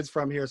Rapids. Floyd's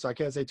from here, so I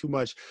can't say too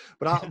much.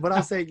 But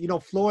I'll say,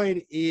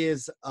 Floyd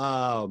is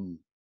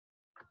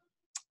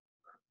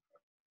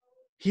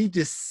he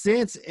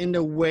dissents in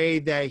the way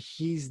that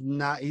he's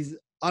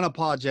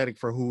unapologetic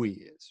for who he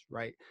is,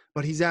 right?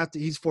 But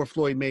he's for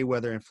Floyd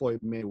Mayweather and Floyd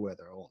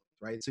Mayweather only,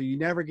 right? So you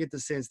never get the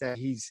sense that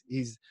he's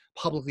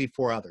publicly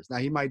for others. Now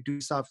he might do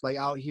stuff like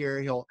out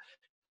here, he'll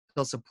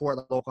support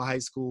the local high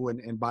school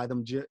and buy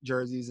them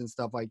jerseys and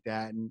stuff like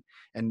that.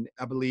 And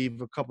I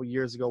believe a couple of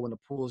years ago when the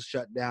pools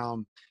shut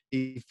down,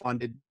 he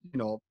funded,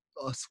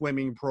 a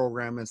swimming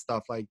program and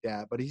stuff like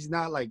that. But he's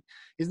not like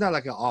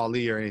an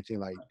Ali or anything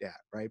like that,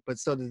 right? But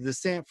so the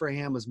dissent for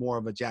him is more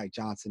of a Jack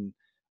Johnson,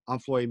 I'm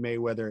Floyd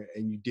Mayweather,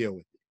 and you deal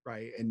with it,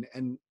 right?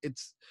 And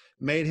it's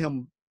made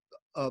him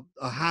a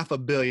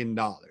 $500 million,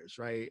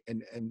 right?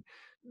 And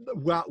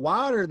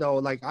Wilder, though,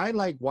 like I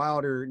like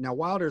Wilder. Now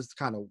Wilder's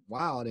kind of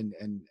wild and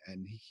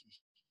he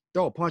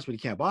throw a punch, but he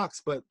can't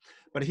box. But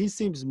he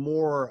seems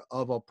more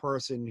of a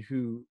person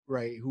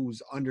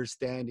who's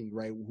understanding,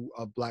 right,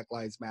 of Black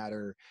Lives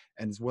Matter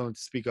and is willing to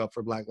speak up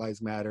for Black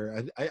Lives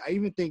Matter. I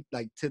even think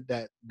like to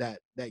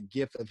that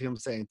gift of him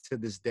saying to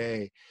this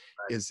day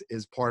is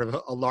part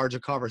of a larger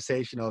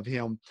conversation of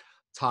him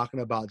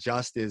talking about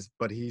justice,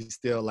 but he's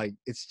still like,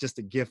 it's just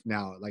a gift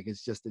now, like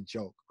it's just a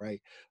joke,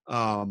 right?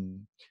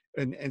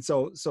 And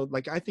so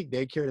like I think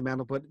they carry the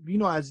mantle, but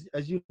as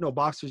you know,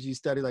 boxers, you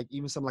study like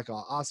even some like a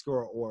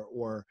Oscar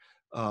or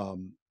I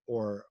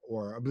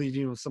believe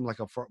even some like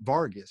a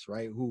Vargas,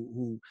 right?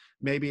 Who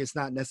maybe it's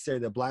not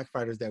necessarily the Black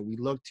fighters that we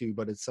look to,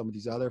 but it's some of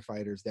these other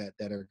fighters that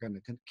are going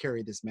to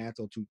carry this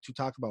mantle to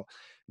talk about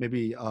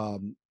maybe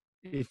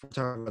if we're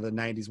talking about the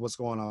 90s, what's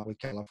going on with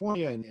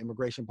California and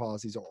immigration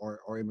policies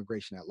or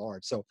immigration at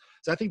large. So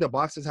I think the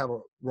boxers have a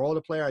role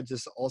to play. I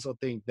just also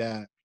think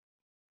that,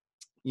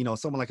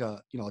 someone like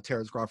a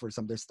Terrence Crawford or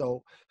something,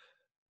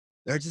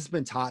 they're just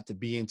been taught to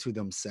be into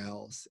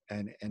themselves.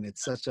 And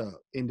it's such a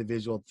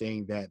individual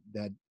thing that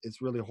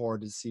it's really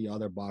hard to see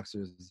other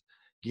boxers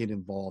get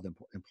involved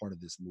in part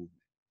of this movement.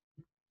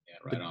 Yeah,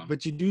 right on.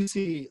 But you do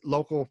see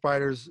local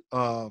fighters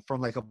from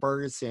like a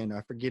Ferguson,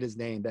 I forget his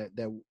name, that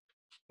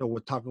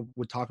would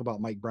talk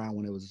about Mike Brown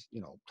when it was,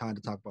 time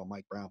to talk about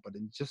Mike Brown. But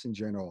just in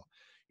general,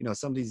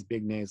 some of these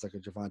big names like a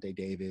Gervonta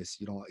Davis,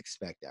 you don't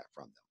expect that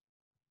from them.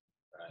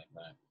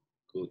 Right.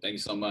 Cool. Thank you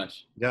so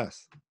much.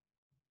 Yes.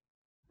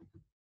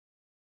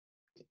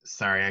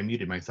 Sorry, I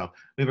muted myself.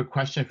 We have a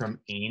question from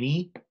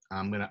Annie.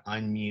 I'm going to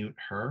unmute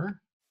her.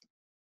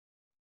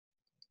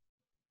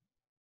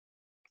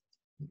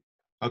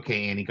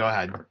 Okay, Annie, go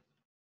ahead.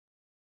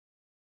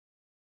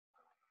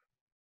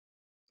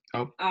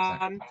 Oh,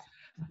 sorry.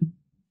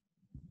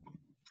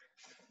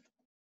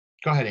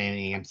 Go ahead,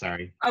 Annie. I'm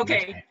sorry.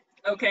 Okay.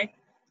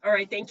 All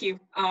right. Thank you.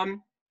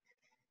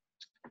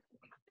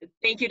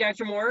 Thank you,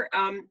 Dr. Moore.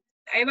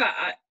 I have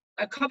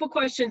a couple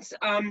questions.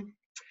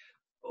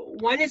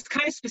 One is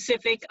kind of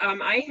specific.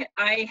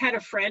 I had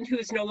a friend who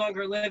is no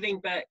longer living,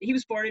 but he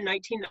was born in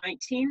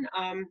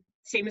 1919,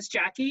 same as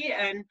Jackie,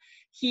 and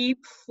he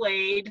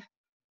played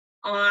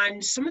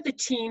on some of the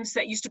teams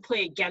that used to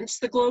play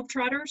against the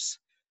Globetrotters.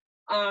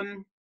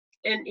 And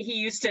he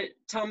used to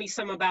tell me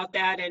some about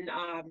that, and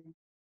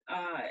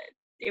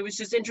it was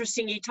just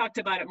interesting. He talked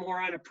about it more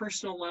on a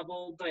personal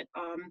level, but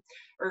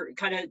or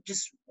kind of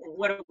just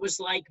what it was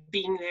like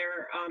being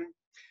there.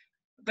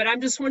 But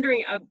I'm just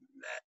wondering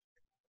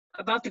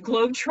about the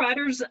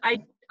Globetrotters.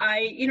 I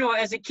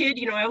as a kid,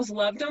 I always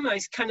loved them. I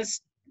kind of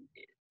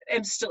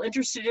am still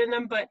interested in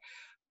them, but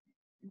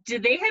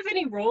did they have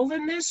any role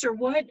in this, or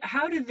what?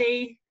 How do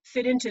they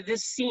fit into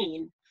this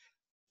scene?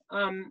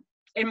 And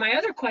my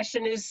other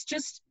question is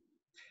just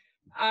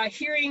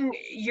hearing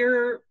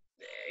your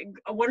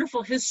a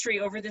wonderful history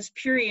over this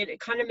period, it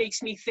kind of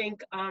makes me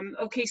think,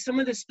 okay, some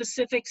of the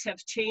specifics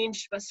have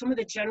changed, but some of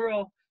the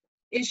general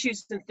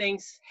issues and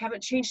things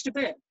haven't changed a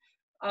bit.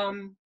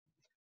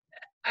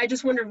 I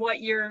just wondered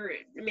what your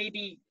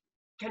maybe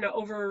kind of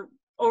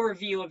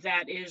overview of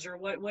that is, or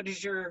what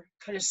is your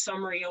kind of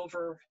summary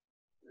over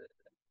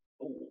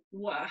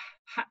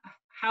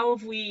how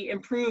have we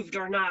improved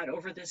or not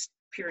over this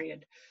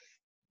period?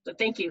 So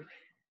thank you.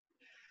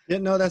 Yeah,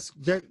 no, that's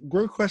a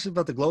great question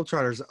about the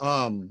Globetrotters.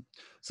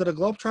 So the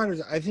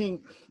Globetrotters, I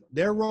think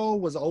their role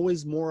was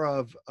always more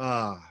of,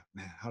 how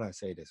do I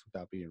say this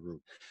without being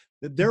rude?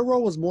 Their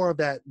role was more of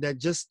that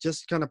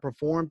just kind of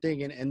perform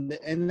thing,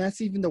 and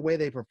that's even the way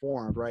they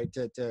performed, right?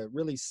 To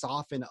really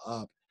soften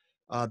up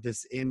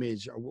this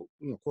image, or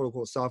quote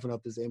unquote, soften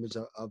up this image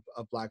of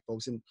Black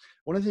folks. And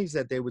one of the things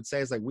that they would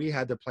say is like, we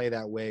had to play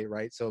that way,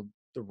 right? So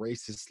the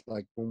racist,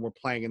 like when we're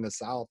playing in the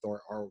South,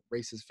 or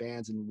racist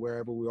fans and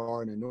wherever we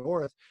are in the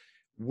North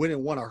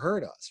wouldn't want to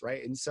hurt us,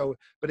 right? And so,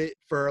 but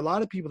for a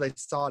lot of people, they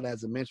saw it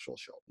as a minstrel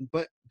show.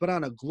 But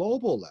on a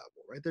global level,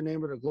 right? They're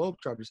named the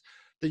Globetrotters.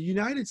 The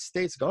United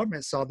States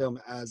government saw them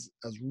as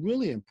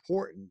really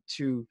important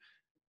to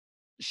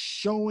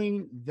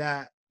showing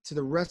that to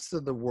the rest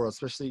of the world,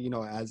 especially, you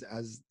know,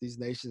 as these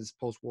nations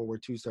post World War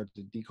II started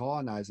to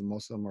decolonize, and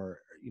most of them are,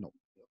 you know,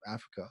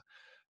 Africa,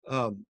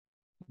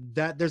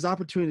 that there's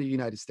opportunity in the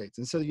United States.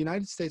 And so the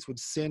United States would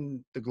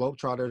send the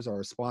Globetrotters,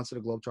 or sponsor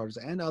the Globetrotters,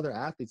 and other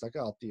athletes like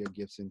Althea,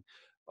 Gibson,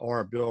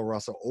 or Bill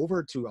Russell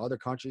over to other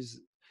countries,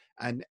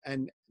 and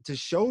to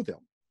show them,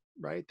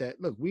 right,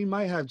 that look, we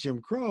might have Jim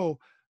Crow,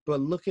 but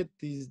look at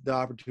the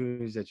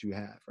opportunities that you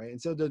have, right?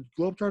 And so the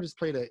Globetrotters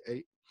played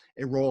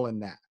a role in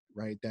that,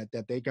 right?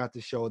 That they got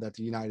to show that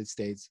the United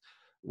States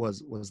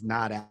was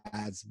not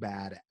as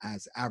bad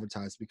as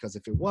advertised, because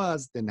if it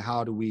was, then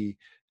how do we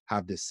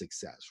have this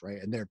success,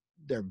 right? And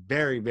they're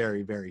very,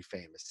 very, very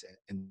famous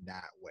in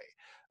that way.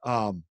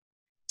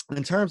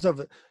 In terms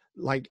of,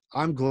 like,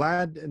 I'm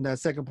glad in that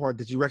second part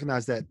that you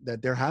recognize that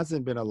there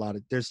hasn't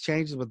been there's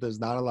changes, but there's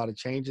not a lot of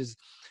changes.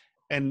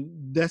 And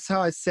that's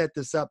how I set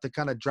this up, to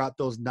kind of drop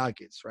those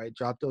nuggets, right?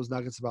 Drop those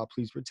nuggets about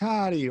police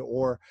brutality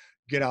or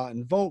get out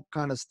and vote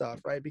kind of stuff,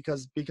 right?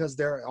 Because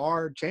there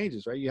are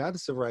changes, right? You have the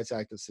Civil Rights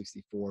Act of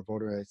 64,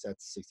 Voter Rights Act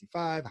of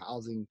 65,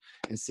 housing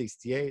in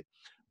 68,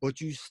 but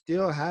you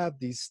still have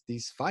these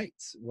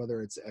fights,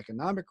 whether it's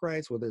economic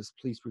rights, whether it's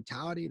police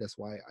brutality. That's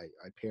why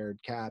I paired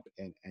Cap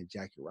and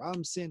Jackie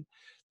Robinson.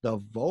 The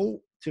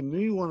vote, to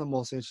me, one of the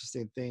most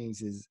interesting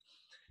things is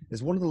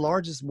one of the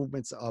largest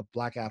movements of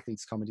Black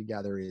athletes coming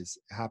together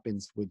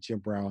happens with Jim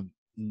Brown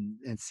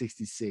in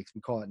 66.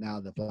 We call it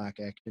now the Black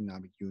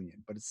Economic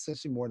Union, but it's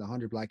essentially more than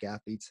 100 Black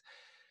athletes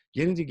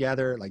getting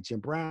together, like Jim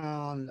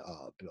Brown,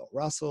 Bill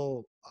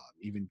Russell,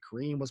 even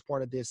Kareem was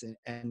part of this,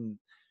 and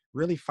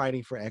really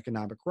fighting for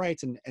economic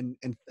rights,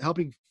 and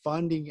helping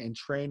funding and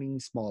training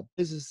small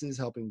businesses,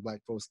 helping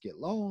Black folks get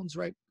loans,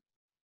 right?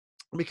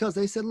 Because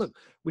they said, look,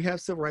 we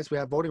have civil rights, we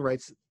have voting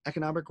rights,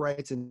 economic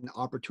rights, and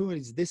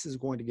opportunities. This is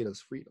going to get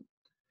us freedom.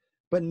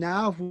 But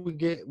now if we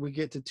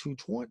get to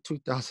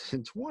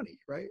 2020,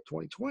 right?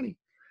 2020,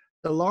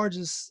 the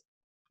largest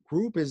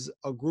group is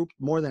a group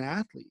more than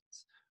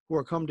athletes who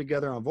are come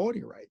together on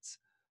voting rights.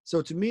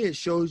 So to me, it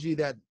shows you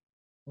that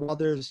while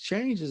there's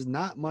changes,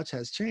 not much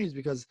has changed,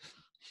 because,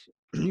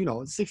 you know,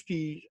 in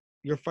 60,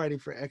 you're fighting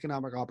for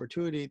economic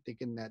opportunity,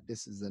 thinking that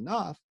this is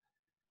enough.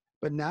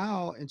 But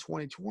now in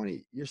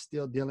 2020, you're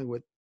still dealing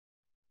with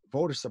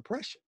voter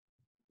suppression,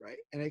 right?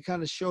 And it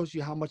kind of shows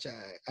you how much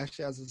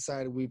actually as a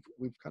society we've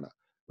kind of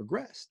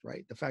regressed,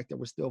 right? The fact that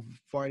we're still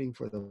fighting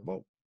for the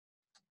vote.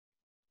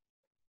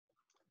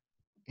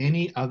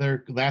 Any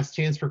other last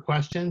chance for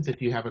questions?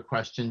 If you have a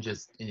question,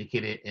 just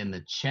indicate it in the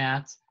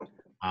chat.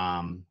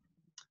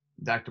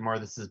 Dr. Moore,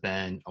 this has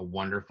been a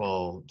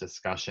wonderful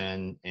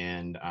discussion,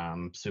 and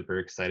I'm super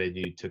excited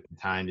you took the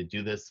time to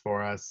do this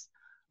for us.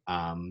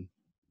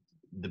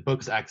 The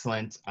book's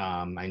excellent.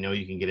 I know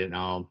you can get it in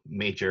all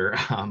major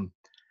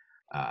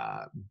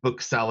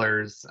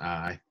booksellers.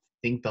 I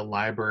think the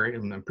library,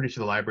 I'm pretty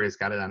sure the library's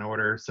got it on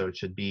order, so it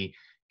should be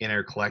in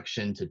our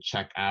collection to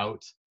check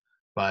out.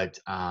 But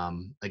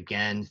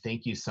again,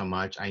 thank you so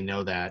much. I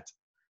know that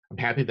I'm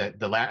happy that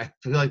I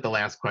feel like the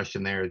last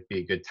question there would be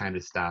a good time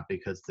to stop,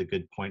 because it's a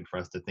good point for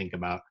us to think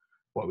about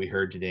what we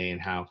heard today and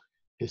how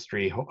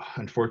history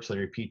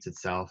unfortunately repeats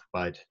itself.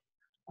 But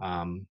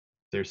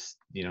there's,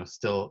 you know,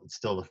 still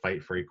the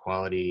fight for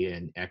equality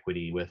and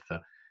equity with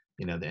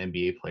you know, the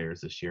NBA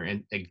players this year.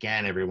 And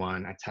again,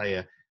 everyone, I tell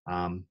you,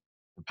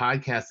 the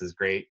podcast is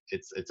great.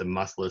 It's a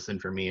must listen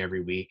for me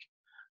every week.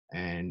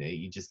 And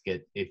you just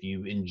get, if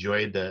you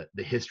enjoyed the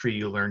history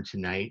you learned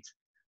tonight,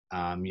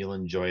 you'll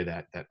enjoy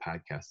that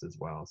podcast as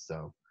well.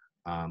 So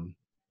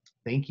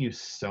thank you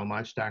so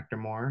much, Dr.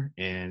 Moore.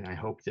 And I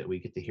hope that we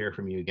get to hear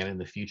from you again in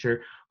the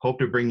future. Hope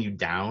to bring you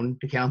down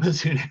to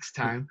Kalamazoo next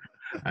time.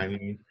 I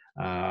mean,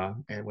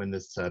 and when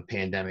this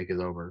pandemic is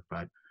over.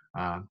 But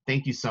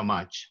thank you so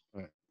much.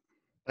 All right.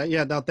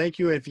 Yeah, no, thank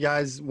you. If you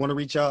guys want to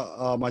reach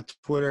out, my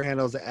Twitter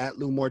handle is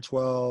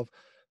 @LouMoore12.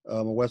 My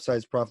website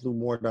is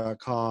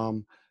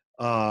profloumoore.com.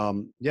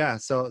 Yeah,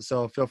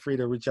 so feel free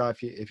to reach out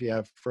if you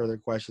have further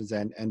questions,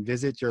 and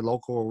visit your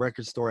local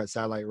record store at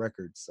Satellite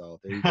Records. So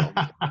there you go.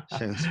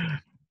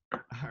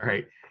 All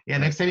right. Yeah,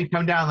 next time you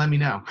come down, let me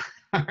know.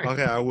 Right.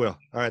 Okay, I will.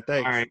 All right,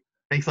 thanks. All right.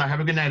 Thanks a lot. Have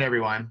a good night,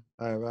 everyone.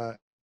 All right, bye.